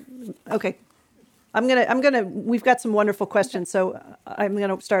 All right. Okay. I'm gonna. We've got some wonderful questions, so I'm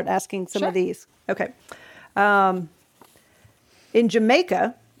gonna start asking some of these. Okay. In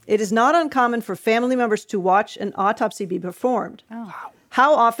Jamaica, it is not uncommon for family members to watch an autopsy be performed. Oh.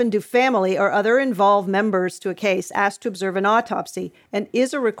 How often do family or other involved members to a case ask to observe an autopsy? And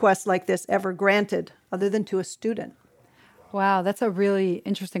is a request like this ever granted, other than to a student? Wow, that's a really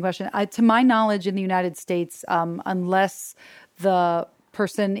interesting question. To my knowledge, in the United States, unless the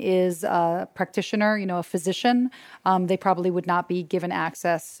person is a practitioner, a physician, they probably would not be given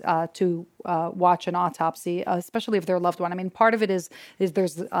access to watch an autopsy, especially if they're a loved one. I mean, part of it is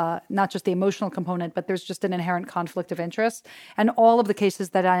there's not just the emotional component, but there's just an inherent conflict of interest. And all of the cases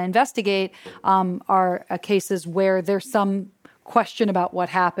that I investigate are cases where there's some question about what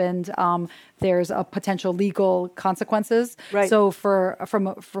happened. There's a potential legal consequences. Right. So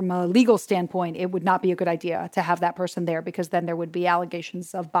from a legal standpoint, it would not be a good idea to have that person there, because then there would be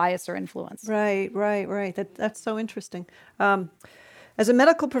allegations of bias or influence. Right. That's so interesting. As a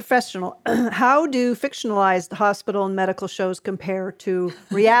medical professional, how do fictionalized hospital and medical shows compare to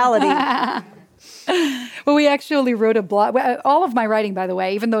reality? Well, we actually wrote a blog. All of my writing, by the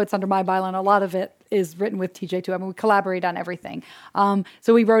way, even though it's under my byline, a lot of it is written with TJ too. I mean, we collaborate on everything.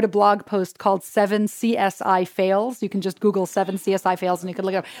 So we wrote a blog post called 7 CSI Fails. You can just Google 7 CSI Fails and you can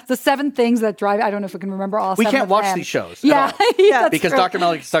look it up. The 7 things that drive, I don't know if we can remember all 7 We can't watch these shows at all. Because Dr.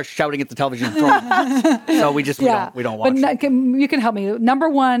 Melinek starts shouting at the television and throwing it. So we don't watch it. You can help me. Number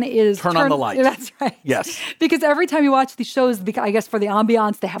 1 is... Turn on the light. That's right. Yes. Because every time you watch these shows, I guess for the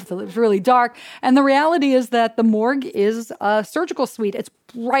ambiance, it's really dark. And the reality is that the morgue is a surgical suite. It's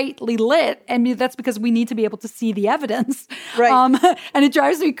brightly lit, and that's because we need to be able to see the evidence. Right. And it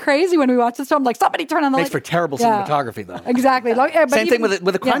drives me crazy when we watch this show. I'm like, somebody turn on the light. Makes for terrible cinematography, though. Exactly. Same thing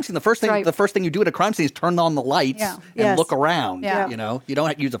with a crime scene. The first thing you do at a crime scene is turn on the lights and look around. Yeah. You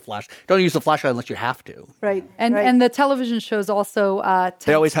don't use a flash. Don't use the flashlight unless you have to. Right. And the television shows also.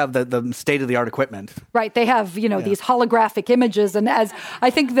 They always have the state of the art equipment. Right. They have these holographic images, and as I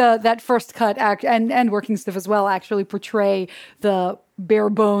think that first cut and working stuff as well actually portray the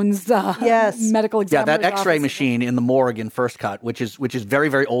bare bones medical examiner's that X-ray office. machine in the morgue in First Cut, which is very,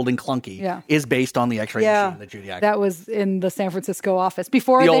 very old and clunky, is based on the X-ray machine that Judy acted. That was in the San Francisco office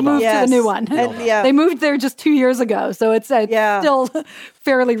before they moved to the new one. They moved there just 2 years ago, so it's still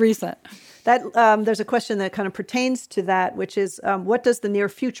fairly recent. That there's a question that kind of pertains to that, which is what does the near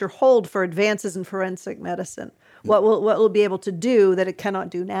future hold for advances in forensic medicine? What will it be able to do that it cannot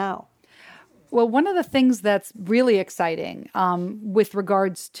do now? Well, one of the things that's really exciting with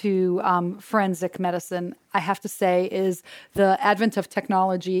regards to forensic medicine I have to say, is the advent of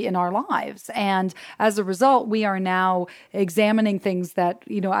technology in our lives. And as a result, we are now examining things that,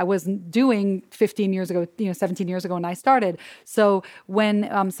 I wasn't doing 15 years ago, 17 years ago when I started. So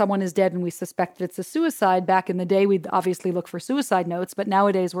when someone is dead and we suspect that it's a suicide, back in the day, we'd obviously look for suicide notes. But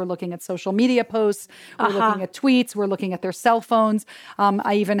nowadays, we're looking at social media posts, we're looking at tweets, we're looking at their cell phones.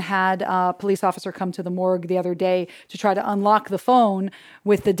 I even had a police officer come to the morgue the other day to try to unlock the phone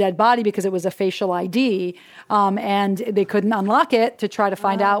with the dead body because it was a facial ID. And they couldn't unlock it to try to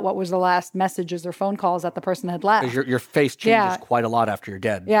find out what was the last messages or phone calls that the person had left. Your face changes quite a lot after you're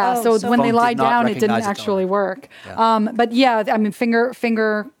dead. Yeah, so when they lie down, it didn't actually work. Yeah. But yeah, I mean, finger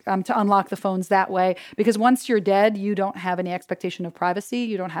to unlock the phones that way, because once you're dead, you don't have any expectation of privacy.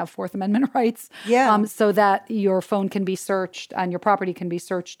 You don't have Fourth Amendment rights. Yeah. So that your phone can be searched and your property can be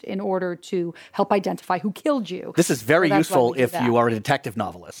searched in order to help identify who killed you. This is very useful if you are a detective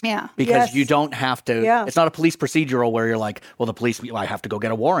novelist. Yeah. Because you don't have to, it's not a police procedural where you're like, well, the police, I have to go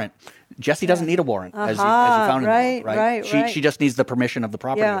get a warrant. Jessie doesn't need a warrant, as you found in the right? She just needs the permission of the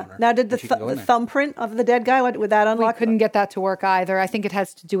property owner. Now, did the thumbprint of the dead guy, would that unlock? We couldn't get that to work either. I think it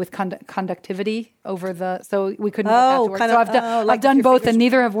has to do with conductivity over the, so we couldn't get that to work. So I've done both, and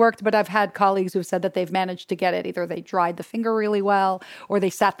neither have worked, but I've had colleagues who've said that they've managed to get it. Either they dried the finger really well, or they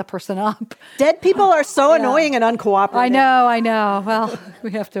sat the person up. Dead people are so annoying and uncooperative. I know. Well,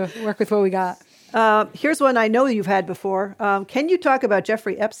 we have to work with what we got. Here's one I know you've had before. Can you talk about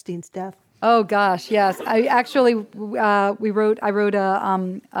Jeffrey Epstein's death? Oh gosh, yes. I actually I wrote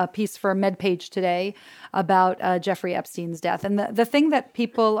a piece for MedPage today about Jeffrey Epstein's death. And the thing that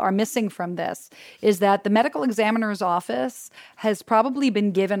people are missing from this is that the medical examiner's office has probably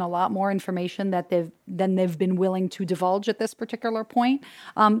been given a lot more information than they've been willing to divulge at this particular point.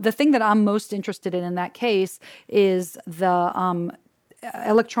 The thing that I'm most interested in that case is the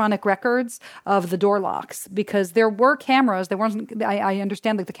electronic records of the door locks, because there were cameras. There wasn't, I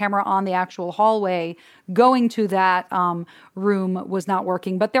understand that the camera on the actual hallway going to that room was not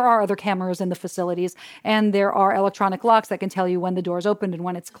working, but there are other cameras in the facilities, and there are electronic locks that can tell you when the door's opened and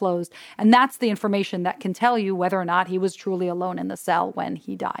when it's closed. And that's the information that can tell you whether or not he was truly alone in the cell when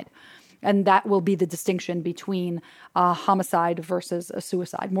he died. And that will be the distinction between a homicide versus a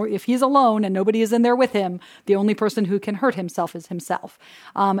suicide. If he's alone and nobody is in there with him, the only person who can hurt himself is himself.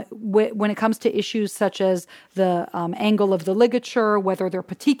 When it comes to issues such as the angle of the ligature, whether they're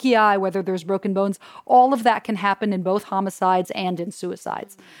petechiae, whether there's broken bones, all of that can happen in both homicides and in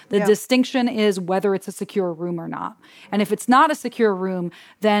suicides. The distinction is whether it's a secure room or not. And if it's not a secure room,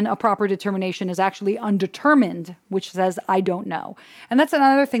 then a proper determination is actually undetermined, which says, I don't know. And that's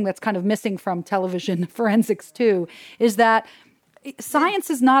another thing that's kind of missing from television forensics too, is that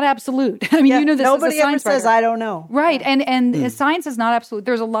science is not absolute. I mean, you know this. Nobody as a science ever says, writer. I don't know. Right. And science is not absolute.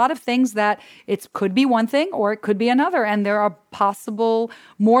 There's a lot of things that it could be one thing or it could be another. And there are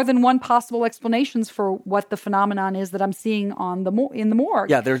more than one possible explanations for what the phenomenon is that I'm seeing in the morgue.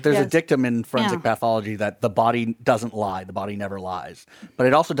 Yeah, there's a dictum in forensic pathology that the body doesn't lie. The body never lies. But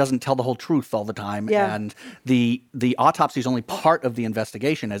it also doesn't tell the whole truth all the time. Yeah. And the autopsy is only part of the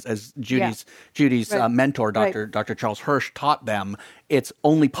investigation. As Judy's mentor, Dr. Charles Hirsch, taught them, it's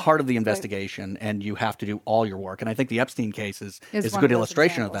only part of the investigation, and you have to do all your work. And I think the Epstein case is a good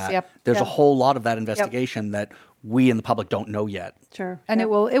illustration of that. There's a whole lot of that investigation that we in the public don't know yet. Sure. And it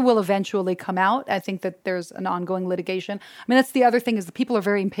will eventually come out. I think that there's an ongoing litigation. I mean, that's the other thing, is that people are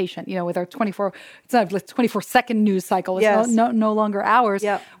very impatient, with our 24-second news cycle. It's no longer hours.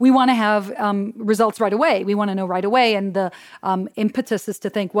 Yep. We want to have results right away. We want to know right away. And the impetus is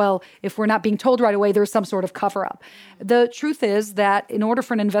to think, well, if we're not being told right away, there's some sort of cover-up. The truth is that in order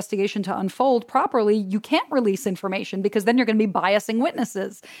for an investigation to unfold properly, you can't release information, because then you're going to be biasing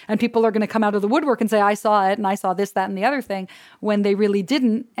witnesses. And people are going to come out of the woodwork and say, I saw it, and I saw this, that, and the other thing, when they really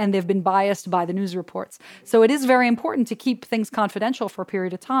didn't, and they've been biased by the news reports. So it is very important to keep things confidential for a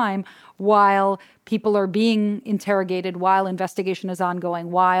period of time while people are being interrogated, while investigation is ongoing,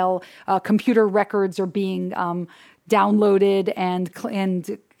 while computer records are being downloaded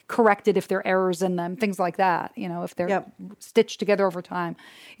and corrected if there are errors in them, things like that, if they're stitched together over time.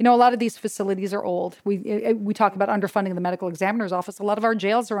 A lot of these facilities are old. We talk about underfunding the medical examiner's office. A lot of our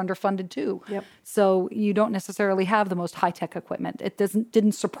jails are underfunded too. Yep. So you don't necessarily have the most high-tech equipment. It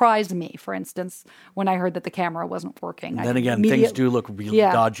didn't surprise me, for instance, when I heard that the camera wasn't working. And then again, things do look really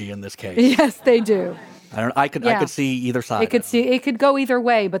dodgy in this case. Yes, they do. I could see either side. It could go either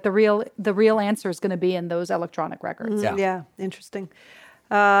way, but the real answer is going to be in those electronic records. Yeah, interesting.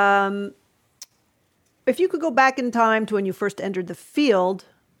 If you could go back in time to when you first entered the field,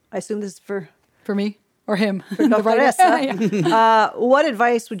 I assume this is for me or him. For what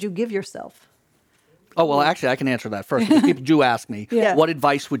advice would you give yourself? Oh, well, actually, I can answer that first. Because people do ask me, Yeah. what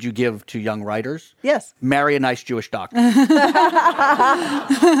advice would you give to young writers? Yes. Marry a nice Jewish doctor.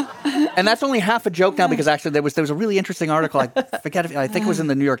 And that's only half a joke now, because actually there was a really interesting article, I think it was in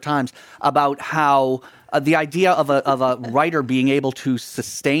the New York Times, about how the idea of a writer being able to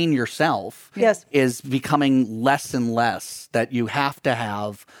sustain yourself Yes. is becoming less and less, that you have to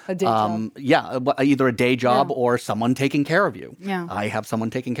have A day job. either a day job or someone taking care of you. Yeah. I have someone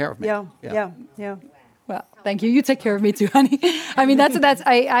taking care of me. Yeah. Well, thank you. You take care of me too, honey. I mean,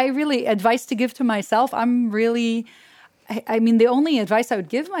 I really, advice to give to myself. I mean, the only advice I would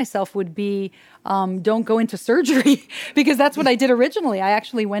give myself would be don't go into surgery, because that's what I did originally. I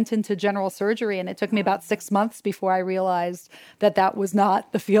actually went into general surgery, and it took me about 6 months before I realized that was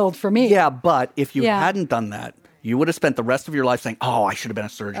not the field for me. Yeah, but if you hadn't done that, you would have spent the rest of your life saying, "Oh, I should have been a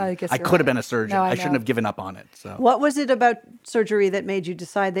surgeon. I could have been a surgeon. No, I I shouldn't know. have given up on it." So, What was it about surgery that made you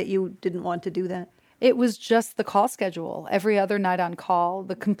decide that you didn't want to do that? It was just the call schedule, every other night on call,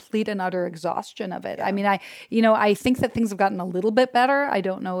 the complete and utter exhaustion of it. I mean, I think that things have gotten a little bit better. I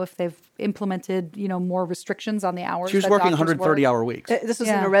don't know if they've implemented, more restrictions on the hours. she was that working doctors 130-hour weeks. This was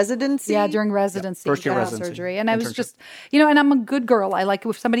in a residency? Yeah, during residency. First year general residency. surgery. And I was Internship. just, and I'm a good girl. I like,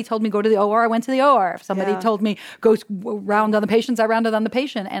 if somebody told me go to the OR, I went to the OR. If somebody told me go round on the patients, I rounded on the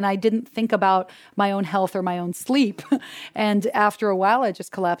patient. And I didn't think about my own health or my own sleep. And after a while, I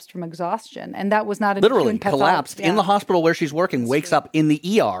just collapsed from exhaustion. And that was not an Literally issue in collapsed in the hospital where she's working, wakes up in the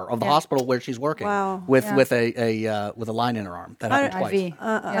ER of the Yeah. hospital where she's working with a line in her arm. That happened twice.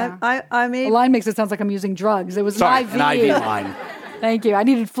 IV. I mean, The line makes it sound like I'm using drugs. It was Sorry, an IV. an IV line. Thank you. I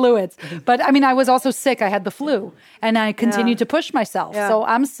needed fluids. But I mean, I was also sick. I had the flu, and I continued to push myself. Yeah. So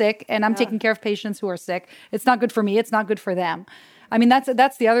I'm sick, and I'm taking care of patients who are sick. It's not good for me. It's not good for them. I mean,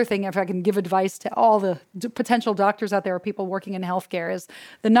 that's the other thing, if I can give advice to all the potential doctors out there or people working in healthcare, is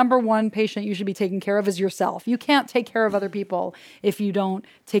the number one patient you should be taking care of is yourself. You can't take care of other people if you don't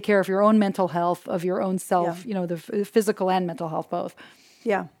take care of your own mental health, of your own self, the physical and mental health both.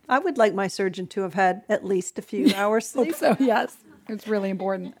 yeah. I would like my surgeon to have had at least a few hours sleep. So, yes, it's really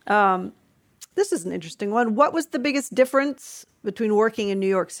important. This is an interesting one. What was the biggest difference between working in New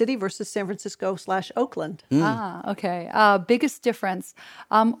York City versus San Francisco/Oakland? Okay. Biggest difference.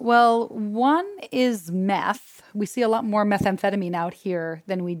 Well, one is meth. We see a lot more methamphetamine out here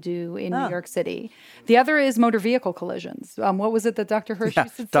than we do in New York City. The other is motor vehicle collisions. What was it that Dr. Hirsch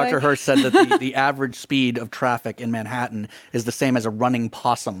used to say? Dr. Hirsch said that the average speed of traffic in Manhattan is the same as a running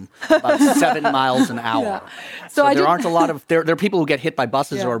possum, about 7 miles an hour. Yeah. So there aren't a lot of there are people who get hit by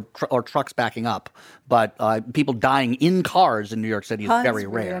buses or trucks backing up, but people dying in cars in New York City is very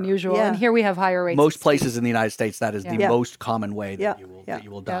rare. Very unusual. Yeah. And here we have higher rates. Most of places in the United States, that is the most common way that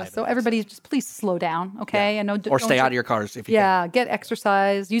you will die. So everybody just please slow down, okay? And or stay out of your cars if you can. get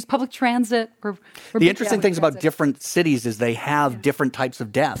exercise, use public transit. The interesting things about different cities is they have different types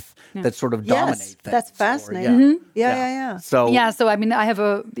of death that sort of dominate things. That's fascinating. Or, Yeah. So so I mean, I have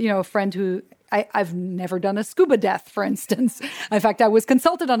a friend who I've never done a scuba death, for instance. In fact, I was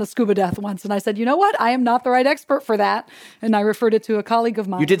consulted on a scuba death once, and I said, you know what? I am not the right expert for that. And I referred it to a colleague of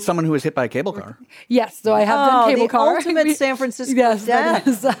mine. you did someone who was hit by a cable car. Yes, so I have done cable the car. ultimate San Francisco Yes, death.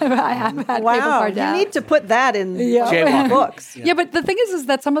 that is, I have had cable Wow, car you death. need to put that in Jaywalking. books. Yeah, but the thing is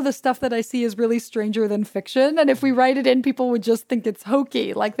that some of the stuff that I see is really stranger than fiction. And if we write it in, people would just think it's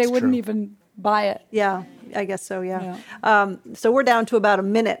hokey. Like they wouldn't even buy it. Yeah, I guess so, yeah. So we're down to about a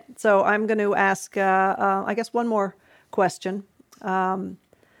minute. So I'm going to ask, I guess, one more question. And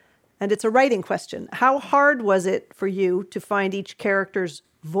it's a writing question. How hard was it for you to find each character's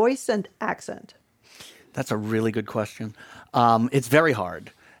voice and accent? That's a really good question. It's very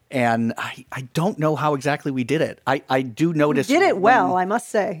hard. And I don't know how exactly we did it. I do notice... You did it well, I must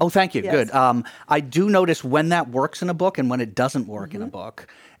say. Oh, thank you. Yes. Good. I do notice when that works in a book and when it doesn't work in a book.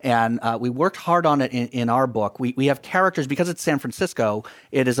 And we worked hard on it in our book. We have characters, because it's San Francisco,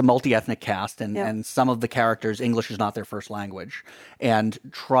 it is a multi-ethnic cast, and some of the characters, English is not their first language. And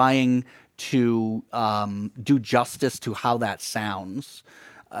trying to do justice to how that sounds...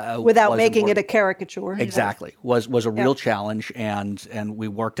 Without making important. it a caricature. Exactly. Was a real challenge, and we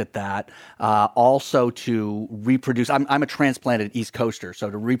worked at that. Also to reproduce, I'm a transplanted East Coaster, so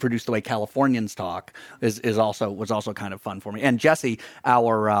to reproduce the way Californians talk was also kind of fun for me. And Jessie,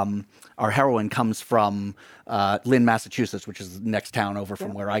 our heroine, comes from Lynn, Massachusetts, which is the next town over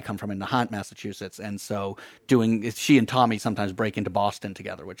from where I come from in Nahant, Massachusetts. And so she and Tommy sometimes break into Boston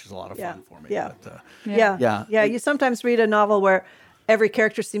together, which is a lot of fun for me. Yeah. But, You sometimes read a novel where every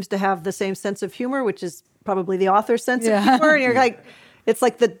character seems to have the same sense of humor, which is probably the author's sense of humor. And you're like, It's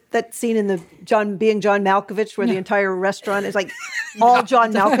like that scene in the John Malkovich where the entire restaurant is like all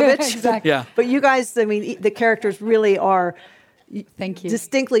John Malkovich. Exactly. Yeah. But you guys, I mean, the characters really are Thank you.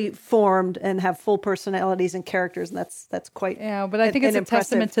 distinctly formed and have full personalities and characters, and that's quite but I think it's a impressive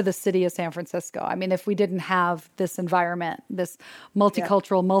testament to the city of San Francisco. I mean, if we didn't have this environment, this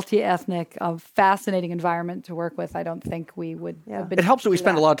multicultural, multi-ethnic, fascinating environment to work with, I don't think we would have been. It helps that we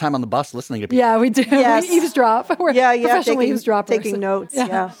spend a lot of time on the bus listening to people. Yeah, we do. Yes. We eavesdrop. We're professional eavesdroppers. Taking notes.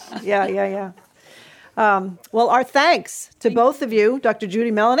 Yeah. Well, our thanks to both of you, Dr.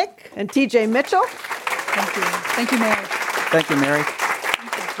 Judy Melinek and TJ Mitchell. Thank you. Thank you, Mary. Thank you, Mary.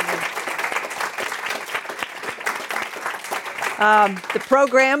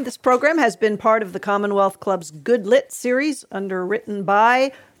 This program has been part of the Commonwealth Club's Good Lit series, underwritten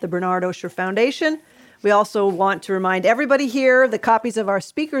by the Bernard Osher Foundation. We also want to remind everybody here the copies of our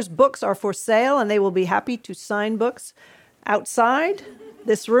speakers' books are for sale, and they will be happy to sign books outside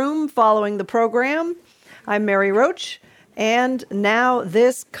this room following the program. I'm Mary Roach, and now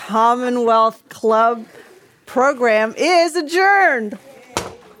this Commonwealth Club program is adjourned.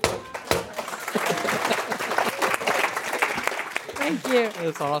 Thank you.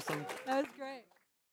 That's awesome.